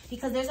surprised,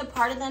 because there's a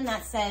part of them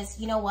that says,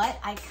 you know what?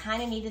 I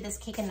kind of needed this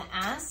kick in the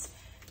ass,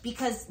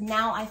 because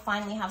now I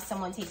finally have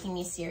someone taking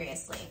me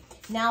seriously.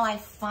 Now I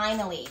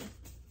finally,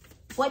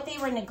 what they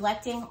were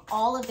neglecting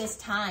all of this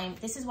time,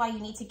 this is why you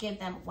need to give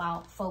them,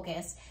 wow,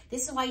 focus.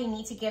 This is why you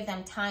need to give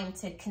them time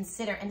to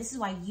consider, and this is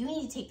why you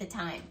need to take the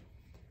time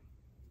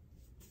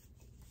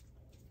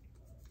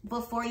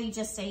before you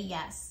just say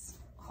yes.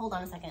 Hold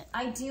on a second.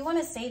 I do want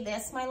to say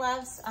this, my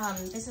loves.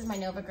 This is my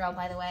Nova girl,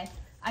 by the way.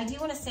 I do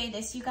want to say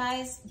this, you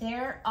guys.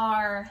 There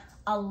are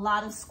a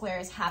lot of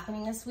squares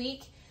happening this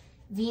week.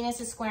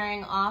 Venus is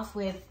squaring off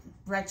with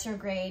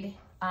retrograde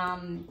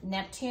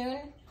Neptune.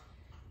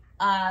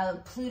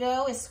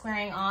 Pluto is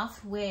squaring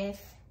off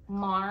with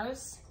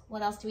Mars.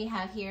 What else do we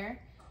have here?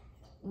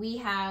 We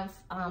have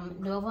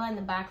Nova in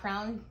the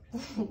background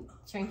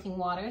drinking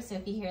water. So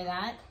if you hear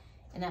that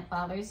and that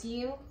bothers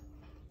you,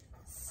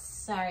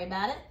 sorry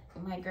about it.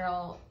 My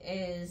girl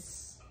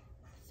is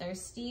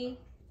thirsty.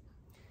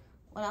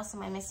 What else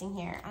am I missing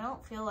here? I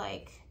don't feel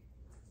like,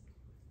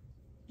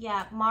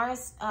 yeah,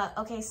 Mars,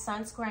 okay,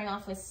 Sun squaring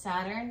off with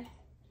Saturn.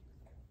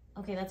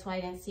 Okay, that's why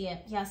I didn't see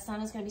it. Yeah,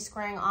 Sun is going to be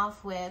squaring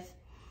off with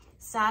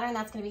Saturn.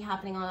 That's going to be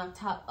happening on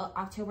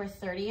October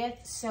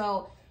 30th.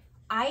 So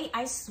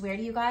I swear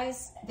to you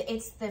guys,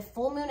 it's the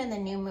full moon and the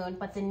new moon,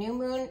 but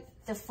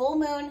the full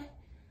moon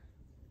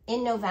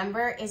in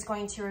November is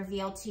going to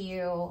reveal to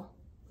you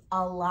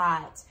a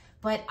lot.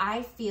 But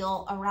I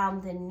feel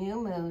around the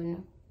new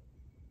moon,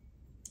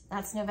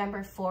 that's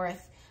November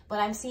 4th, but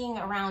I'm seeing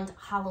around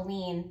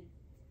Halloween,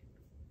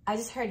 I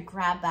just heard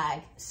grab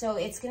bag. So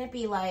it's going to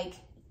be like,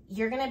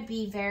 you're going to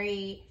be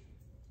very,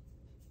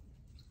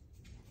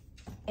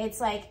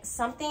 it's like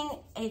something,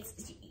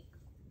 it's,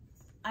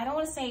 I don't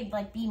want to say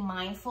like be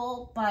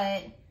mindful,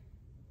 but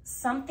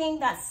something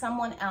that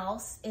someone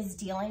else is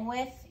dealing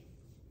with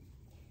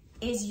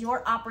is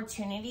your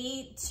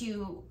opportunity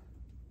to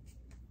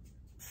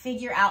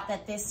figure out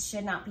that this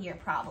should not be your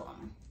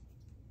problem.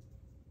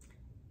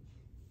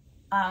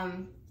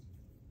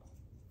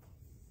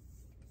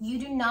 You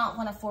do not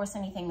want to force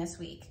anything this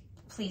week.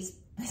 Please,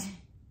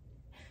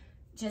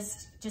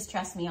 just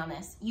trust me on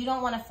this. You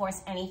don't want to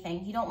force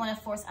anything. You don't want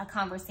to force a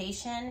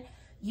conversation.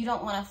 You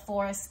don't want to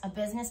force a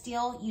business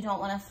deal. You don't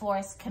want to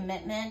force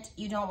commitment.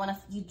 You don't want to,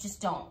 you just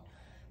don't.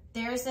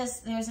 There's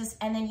this,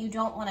 and then you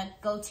don't want to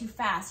go too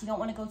fast. You don't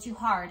want to go too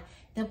hard.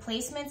 The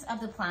placements of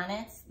the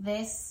planets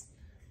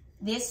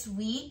this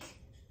week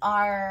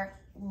are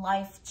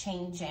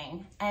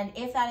life-changing. And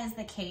if that is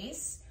the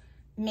case,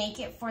 make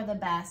it for the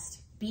best.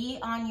 Be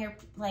on your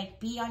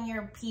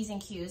P's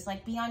and Q's,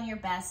 like be on your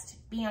best,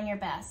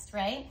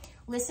 right?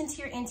 Listen to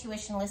your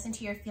intuition, listen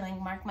to your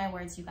feeling. Mark my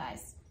words, you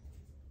guys.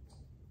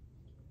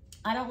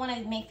 I don't want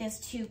to make this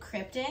too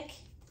cryptic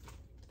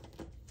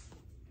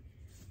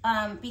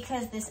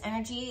because this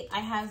energy,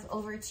 I have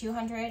over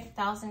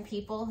 200,000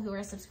 people who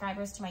are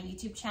subscribers to my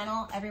YouTube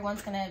channel.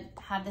 Everyone's going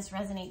to have this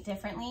resonate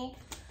differently,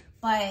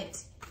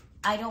 but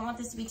I don't want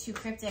this to be too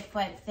cryptic,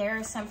 but there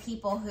are some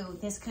people who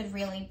this could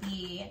really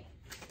be.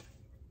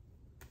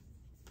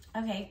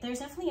 Okay, there's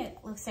definitely a,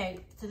 let's say,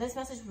 so this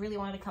message really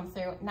wanted to come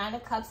through. 9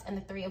 of Cups and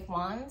the 3 of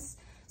Wands.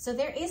 So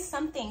there is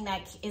something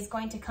that is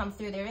going to come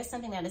through. There is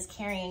something that is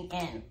carrying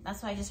in.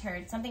 That's what I just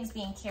heard. Something's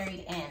being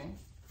carried in.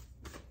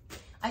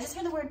 I just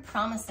heard the word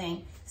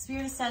promising.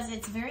 Spirit says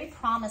it's very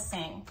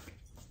promising.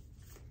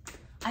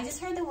 I just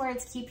heard the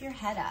words, keep your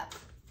head up.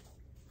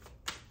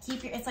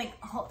 Keep your, it's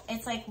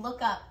like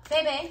look up.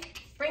 Baby,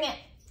 bring it.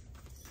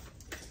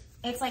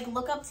 It's like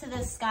look up to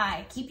the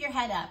sky. Keep your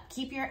head up.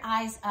 Keep your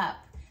eyes up.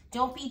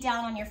 Don't be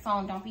down on your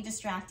phone. Don't be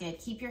distracted.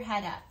 Keep your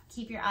head up.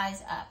 Keep your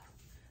eyes up.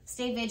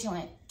 Stay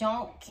vigilant.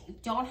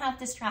 Don't have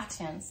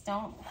distractions.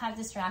 Don't have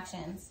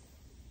distractions.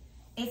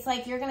 It's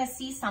like you're going to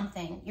see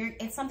something.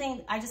 It's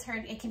something, I just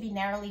heard it can be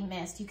narrowly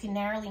missed. You can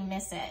narrowly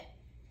miss it.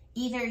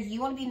 Either you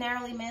want to be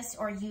narrowly missed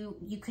or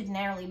you could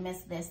narrowly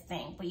miss this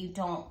thing, but you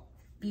don't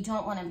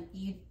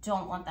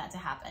want that to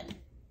happen.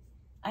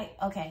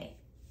 Okay.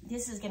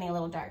 This is getting a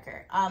little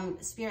darker.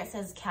 Spirit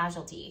says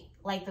casualty,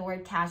 like the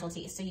word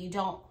casualty. So you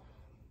don't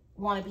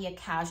want to be a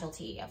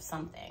casualty of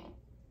something.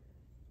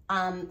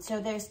 So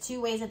there's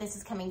 2 ways that this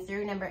is coming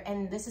through.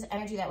 And this is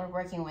energy that we're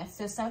working with.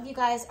 So some of you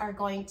guys are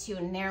going to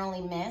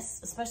narrowly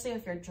miss, especially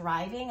if you're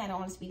driving. I don't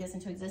want to speak this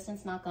into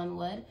existence, knock on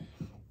wood.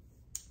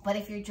 But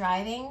if you're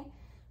driving,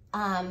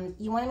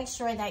 You want to make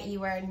sure that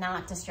you are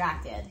not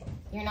distracted.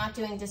 You're not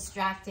doing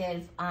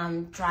distracted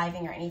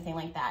driving or anything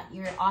like that.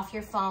 You're off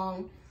your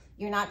phone.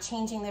 You're not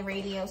changing the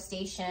radio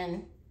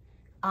station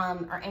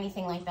or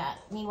anything like that.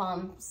 Meanwhile,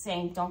 I'm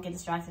saying don't get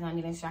distracted. I'm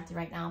getting distracted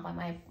right now by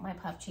my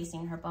pup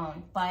chasing her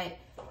bone. But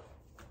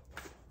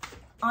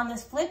on the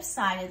flip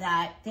side of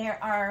that, there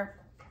are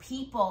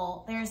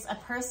people, there's a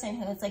person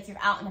who it's like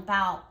you're out and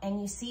about and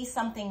you see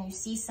something, you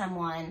see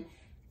someone,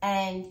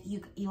 and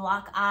you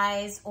lock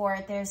eyes,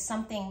 or there's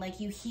something like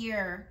you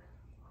hear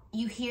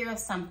of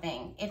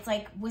something. It's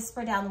like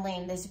whisper down the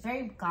lane. There's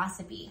very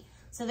gossipy.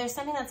 So there's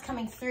something that's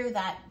coming through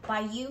that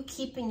by you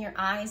keeping your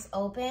eyes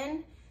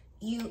open,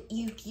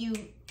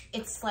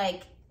 it's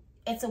like,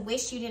 it's a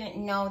wish you didn't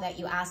know that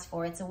you asked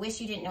for. It's a wish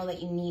you didn't know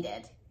that you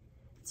needed.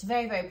 It's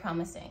very, very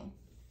promising.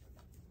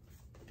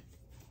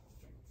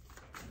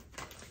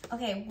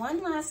 Okay,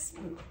 one last,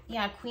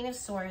 yeah, Queen of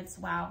Swords,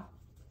 wow.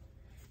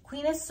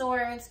 Queen of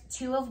Swords,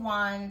 Two of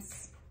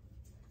Wands,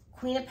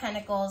 Queen of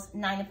Pentacles,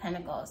 Nine of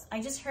Pentacles.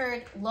 I just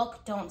heard,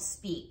 look, don't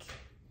speak.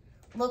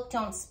 Look,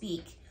 don't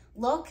speak.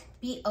 Look,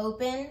 be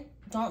open,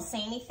 don't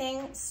say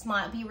anything,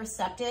 smile, be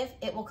receptive,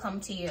 it will come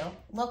to you.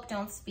 Look,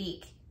 don't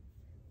speak.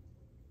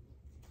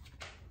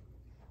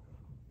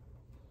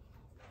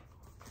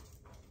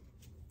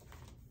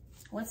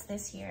 What's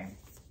this here?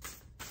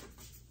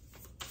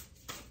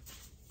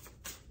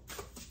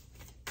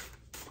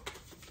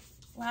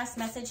 Last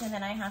message, and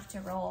then I have to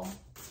roll,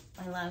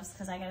 my loves,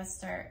 because I gotta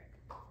start.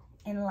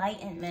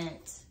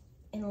 Enlightenment.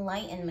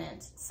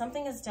 Enlightenment.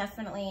 Something is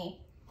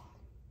definitely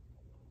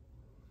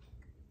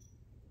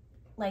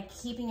like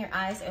keeping your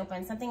eyes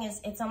open. Something is,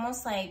 it's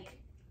almost like,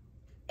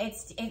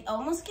 it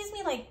almost gives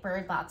me like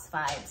Bird Box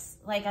vibes.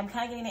 Like I'm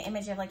kind of getting the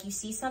image of like you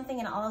see something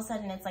and all of a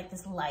sudden it's like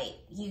this light.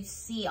 You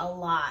see a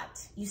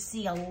lot. You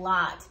see a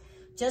lot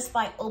just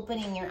by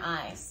opening your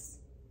eyes.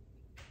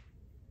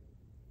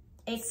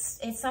 It's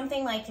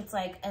something like, it's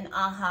like an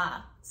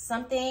aha,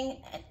 something,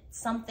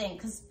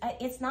 because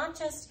it's not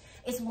just,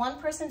 it's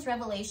one person's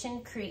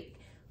revelation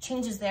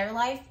changes their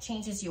life,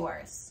 changes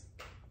yours.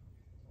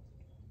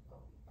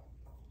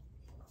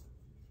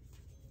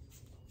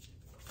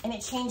 And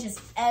it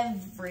changes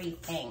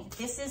everything.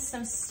 This is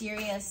some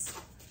serious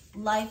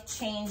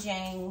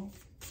life-changing.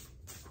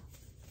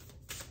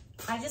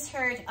 I just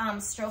heard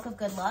stroke of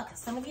good luck.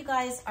 Some of you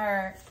guys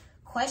are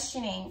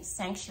questioning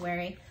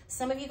sanctuary.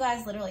 Some of you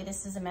guys, literally,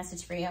 this is a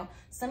message for you.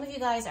 Some of you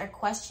guys are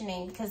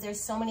questioning because there's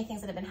so many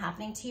things that have been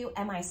happening to you.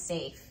 Am I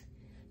safe?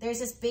 There's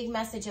this big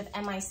message of,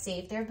 am I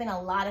safe? There have been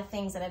a lot of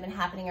things that have been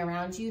happening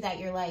around you that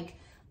you're like,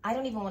 I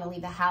don't even want to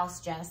leave the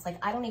house, Jess.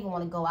 Like, I don't even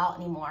want to go out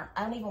anymore.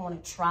 I don't even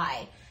want to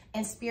try.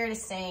 And Spirit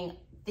is saying,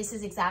 this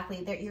is exactly,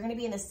 you're going to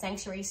be in the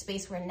sanctuary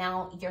space where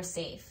now you're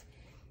safe.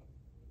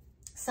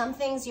 Some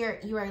things you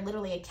are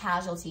literally a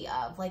casualty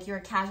of, like you're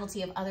a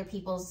casualty of other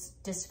people's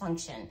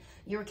dysfunction.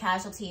 You're a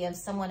casualty of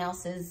someone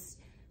else's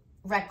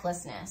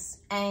recklessness.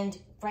 And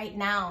right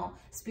now,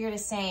 Spirit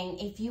is saying,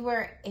 if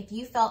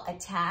you felt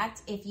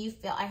attacked,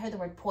 I heard the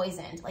word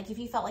poisoned, like if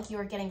you felt like you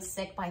were getting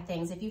sick by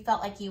things, if you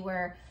felt like you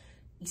were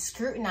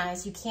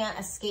scrutinized, you can't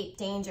escape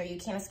danger, you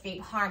can't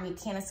escape harm, you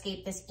can't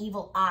escape this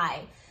evil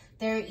eye.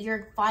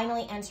 You're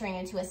finally entering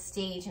into a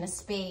stage and a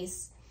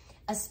space,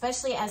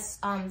 especially as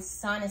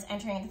Sun is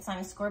entering the sign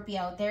of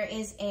Scorpio. There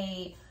is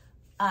a,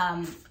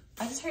 I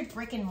just heard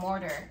brick and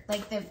mortar,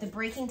 like the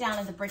breaking down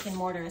of the brick and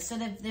mortar. So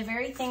the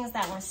very things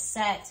that were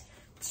set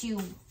to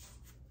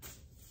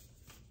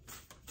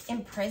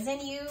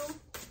imprison you,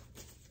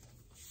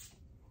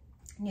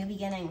 new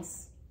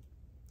beginnings.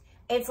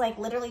 It's like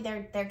literally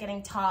they're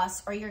getting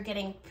tossed, or you're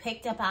getting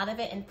picked up out of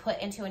it and put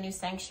into a new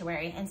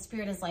sanctuary. And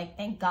Spirit is like,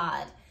 thank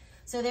God.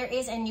 So there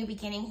is a new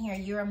beginning here.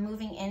 You are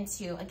moving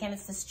into, again,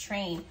 it's this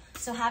train.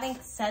 So having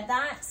said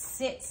that,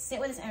 sit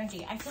with this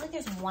energy. I feel like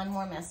there's one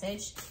more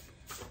message.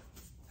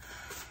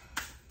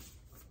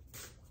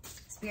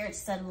 Spirit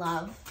said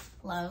love,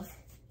 love.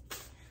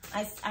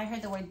 I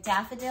heard the word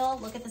daffodil.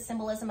 Look at the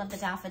symbolism of the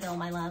daffodil,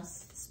 my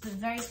loves. It's a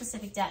very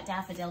specific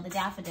daffodil, the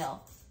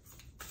daffodil.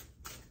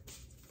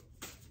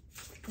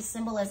 The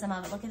symbolism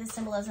of it. Look at the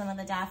symbolism of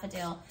the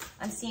daffodil.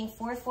 I'm seeing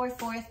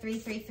 444,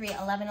 333,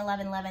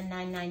 1111, 11,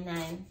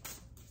 999.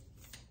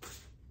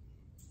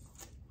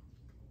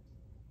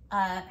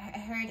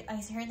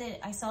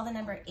 I saw the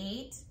number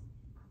 8.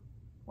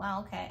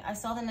 Wow, okay. I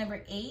saw the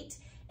number 8,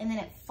 and then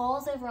it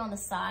falls over on the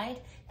side,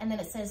 and then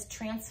it says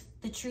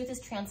the truth is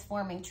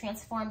transforming.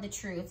 Transform the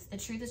truth. The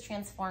truth is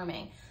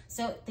transforming.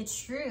 So the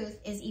truth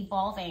is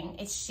evolving.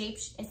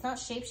 It's not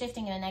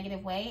shape-shifting in a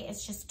negative way.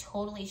 It's just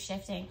totally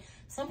shifting.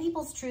 Some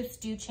people's truths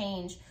do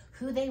change.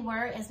 Who they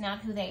were is not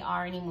who they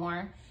are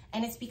anymore.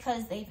 And it's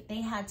because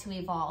they had to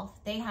evolve.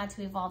 They had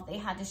to evolve. They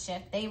had to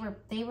shift. They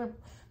were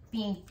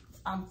being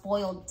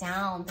boiled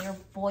down. They're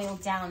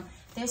boiled down.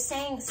 They're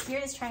saying,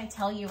 Spirit is trying to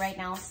tell you right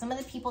now, some of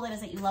the people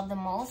that you love the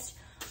most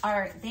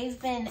they've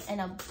been in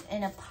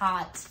a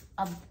pot,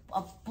 a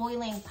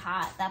boiling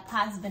pot. That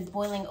pot has been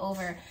boiling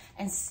over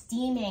and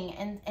steaming.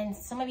 And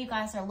some of you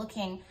guys are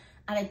looking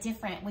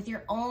with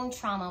your own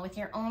trauma, with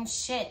your own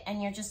shit,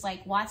 and you're just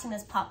like watching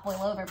this pot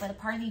boil over, but a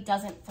part of you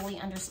doesn't fully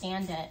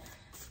understand it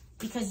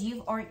because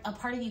a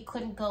part of you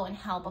couldn't go and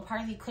help. A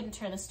part of you couldn't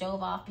turn the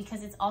stove off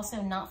because it's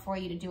also not for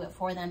you to do it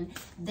for them.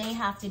 They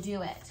have to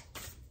do it.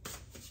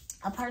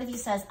 A part of you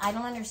says, I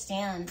don't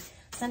understand.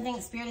 Something,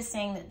 Spirit is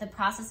saying that the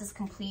process is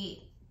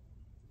complete.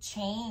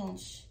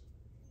 Change.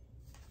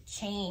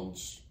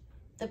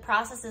 The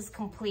process is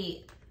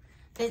complete.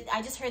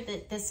 I just heard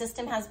that the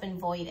system has been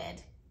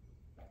voided.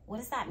 What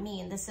does that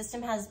mean? The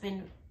system has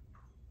been,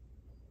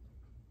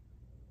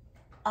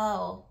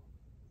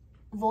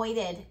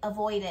 avoided.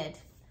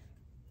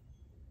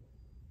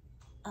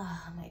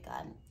 Oh my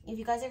God. If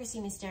you guys ever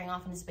see me staring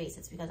off into space,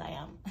 it's because I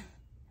am.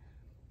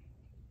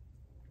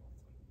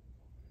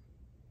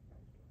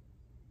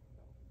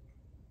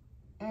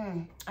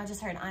 I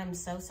just heard, I'm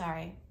so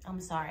sorry.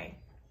 I'm sorry.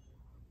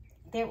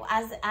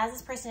 As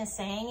this person is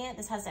saying it,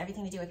 this has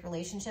everything to do with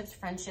relationships,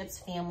 friendships,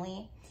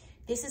 family.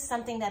 This is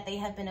something that they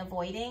have been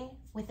avoiding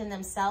within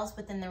themselves,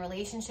 within the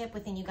relationship,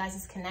 within you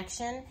guys'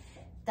 connection.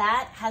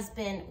 That has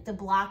been the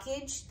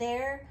blockage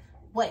there.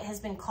 What has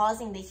been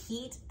causing the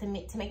heat to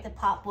make the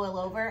pot boil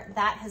over,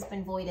 that has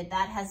been voided.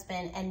 That has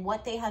been, and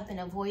what they have been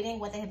avoiding,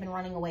 what they have been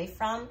running away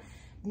from,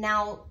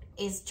 now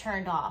is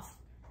turned off.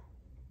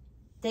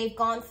 They've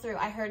gone through,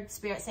 I heard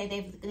Spirit say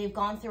they've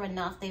gone through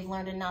enough, they've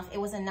learned enough. It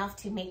was enough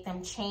to make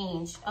them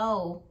change.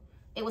 Oh,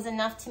 it was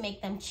enough to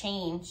make them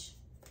change.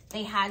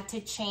 They had to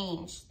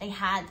change. They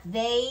had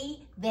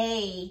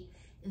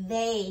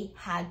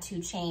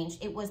to change.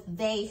 It was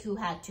they who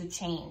had to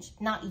change,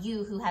 not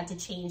you who had to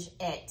change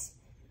it.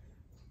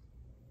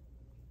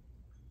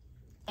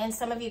 And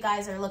some of you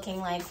guys are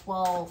looking like,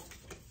 well,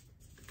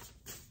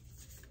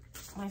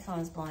 my phone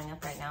is blowing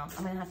up right now.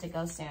 I'm gonna have to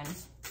go soon.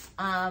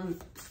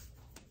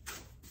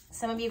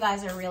 Some of you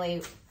guys are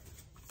really,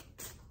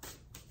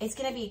 it's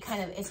gonna be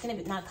it's gonna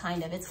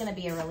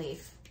be a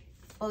relief.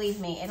 Believe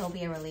me, it'll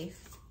be a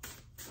relief.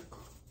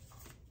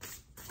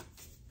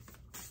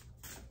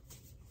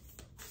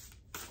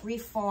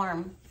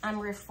 Reform. I'm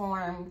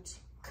reformed.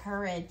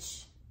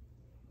 Courage.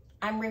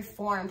 I'm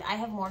reformed. I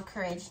have more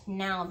courage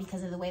now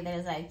because of the way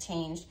that I've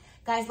changed.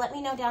 Guys, let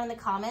me know down in the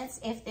comments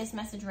if this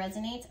message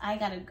resonates. I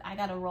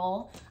gotta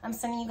roll. I'm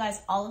sending you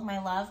guys all of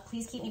my love.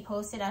 Please keep me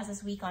posted as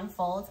this week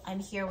unfolds. I'm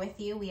here with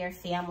you. We are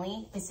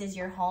family. This is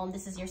your home.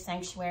 This is your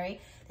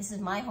sanctuary. This is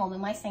my home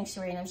and my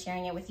sanctuary, and I'm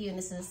sharing it with you, and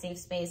this is a safe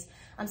space.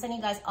 I'm sending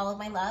you guys all of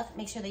my love.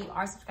 Make sure that you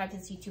are subscribed to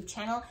this YouTube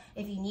channel.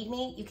 If you need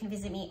me, you can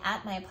visit me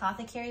at my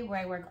apothecary, where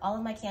I work all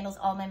of my candles,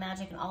 all of my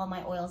magic, and all of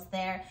my oils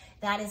there.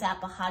 That is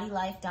at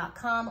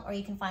bahatiLife.com, or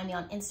you can find me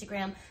on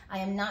Instagram. I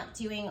am not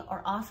doing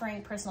or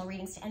offering personal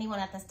readings to anyone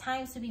at this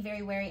time, so be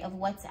very wary of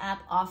WhatsApp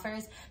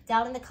offers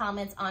down in the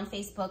comments on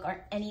Facebook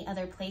or any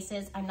other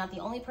places. I'm not the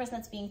only person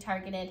that's being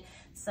targeted.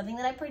 Something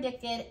that I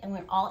predicted, and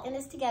we're all in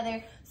this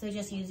together. So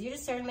just use your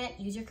discernment,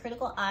 use your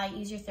critical eye,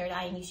 use your third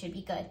eye, and you should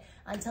be good.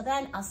 Until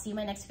then, I'll see you in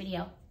my next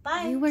video.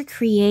 Bye. You were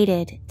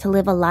created to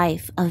live a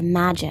life of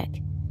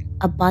magic,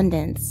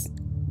 abundance,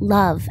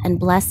 love, and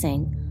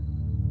blessing,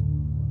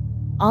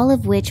 all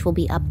of which will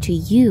be up to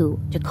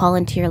you to call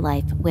into your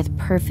life with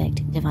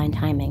perfect divine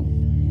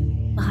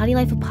timing. Bahati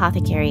Life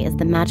Apothecary is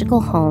the magical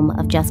home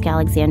of Jessica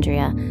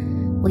Alexandria,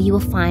 where you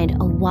will find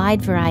a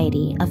wide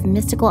variety of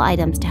mystical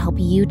items to help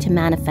you to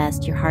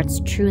manifest your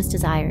heart's truest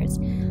desires,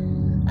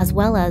 as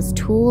well as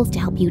tools to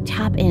help you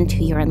tap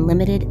into your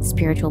unlimited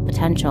spiritual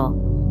potential.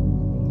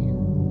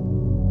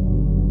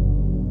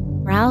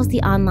 Browse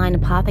the online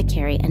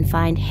apothecary and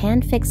find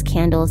hand-fixed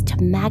candles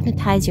to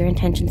magnetize your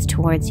intentions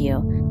towards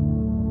you.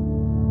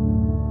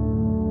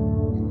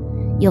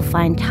 You'll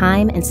find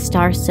thyme and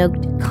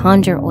star-soaked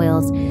conjure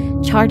oils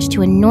charged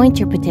to anoint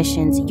your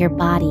petitions, your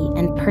body,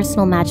 and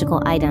personal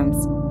magical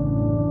items.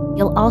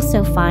 You'll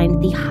also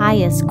find the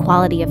highest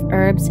quality of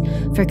herbs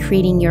for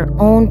creating your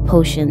own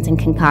potions and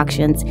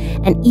concoctions,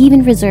 and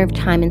even reserve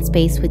time and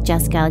space with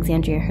Jessica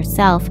Alexandria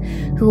herself,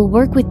 who will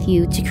work with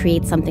you to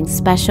create something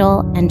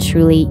special and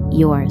truly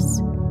yours.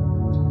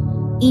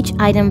 Each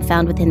item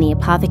found within the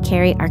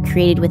apothecary are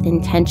created with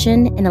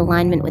intention in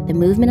alignment with the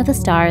movement of the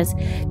stars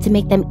to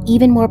make them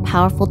even more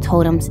powerful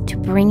totems to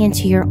bring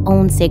into your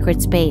own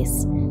sacred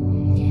space.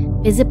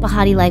 Visit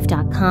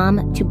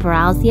BahatiLife.com to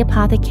browse the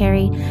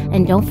apothecary,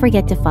 and don't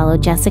forget to follow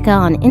Jessica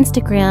on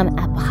Instagram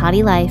at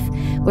Bahati Life,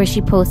 where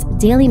she posts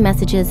daily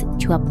messages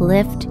to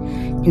uplift,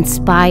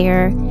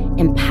 inspire,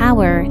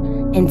 empower,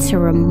 and to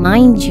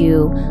remind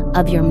you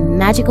of your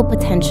magical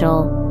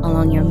potential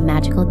along your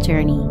magical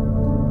journey.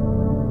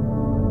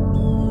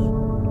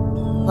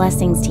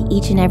 Blessings to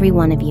each and every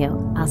one of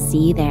you. I'll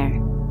see you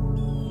there.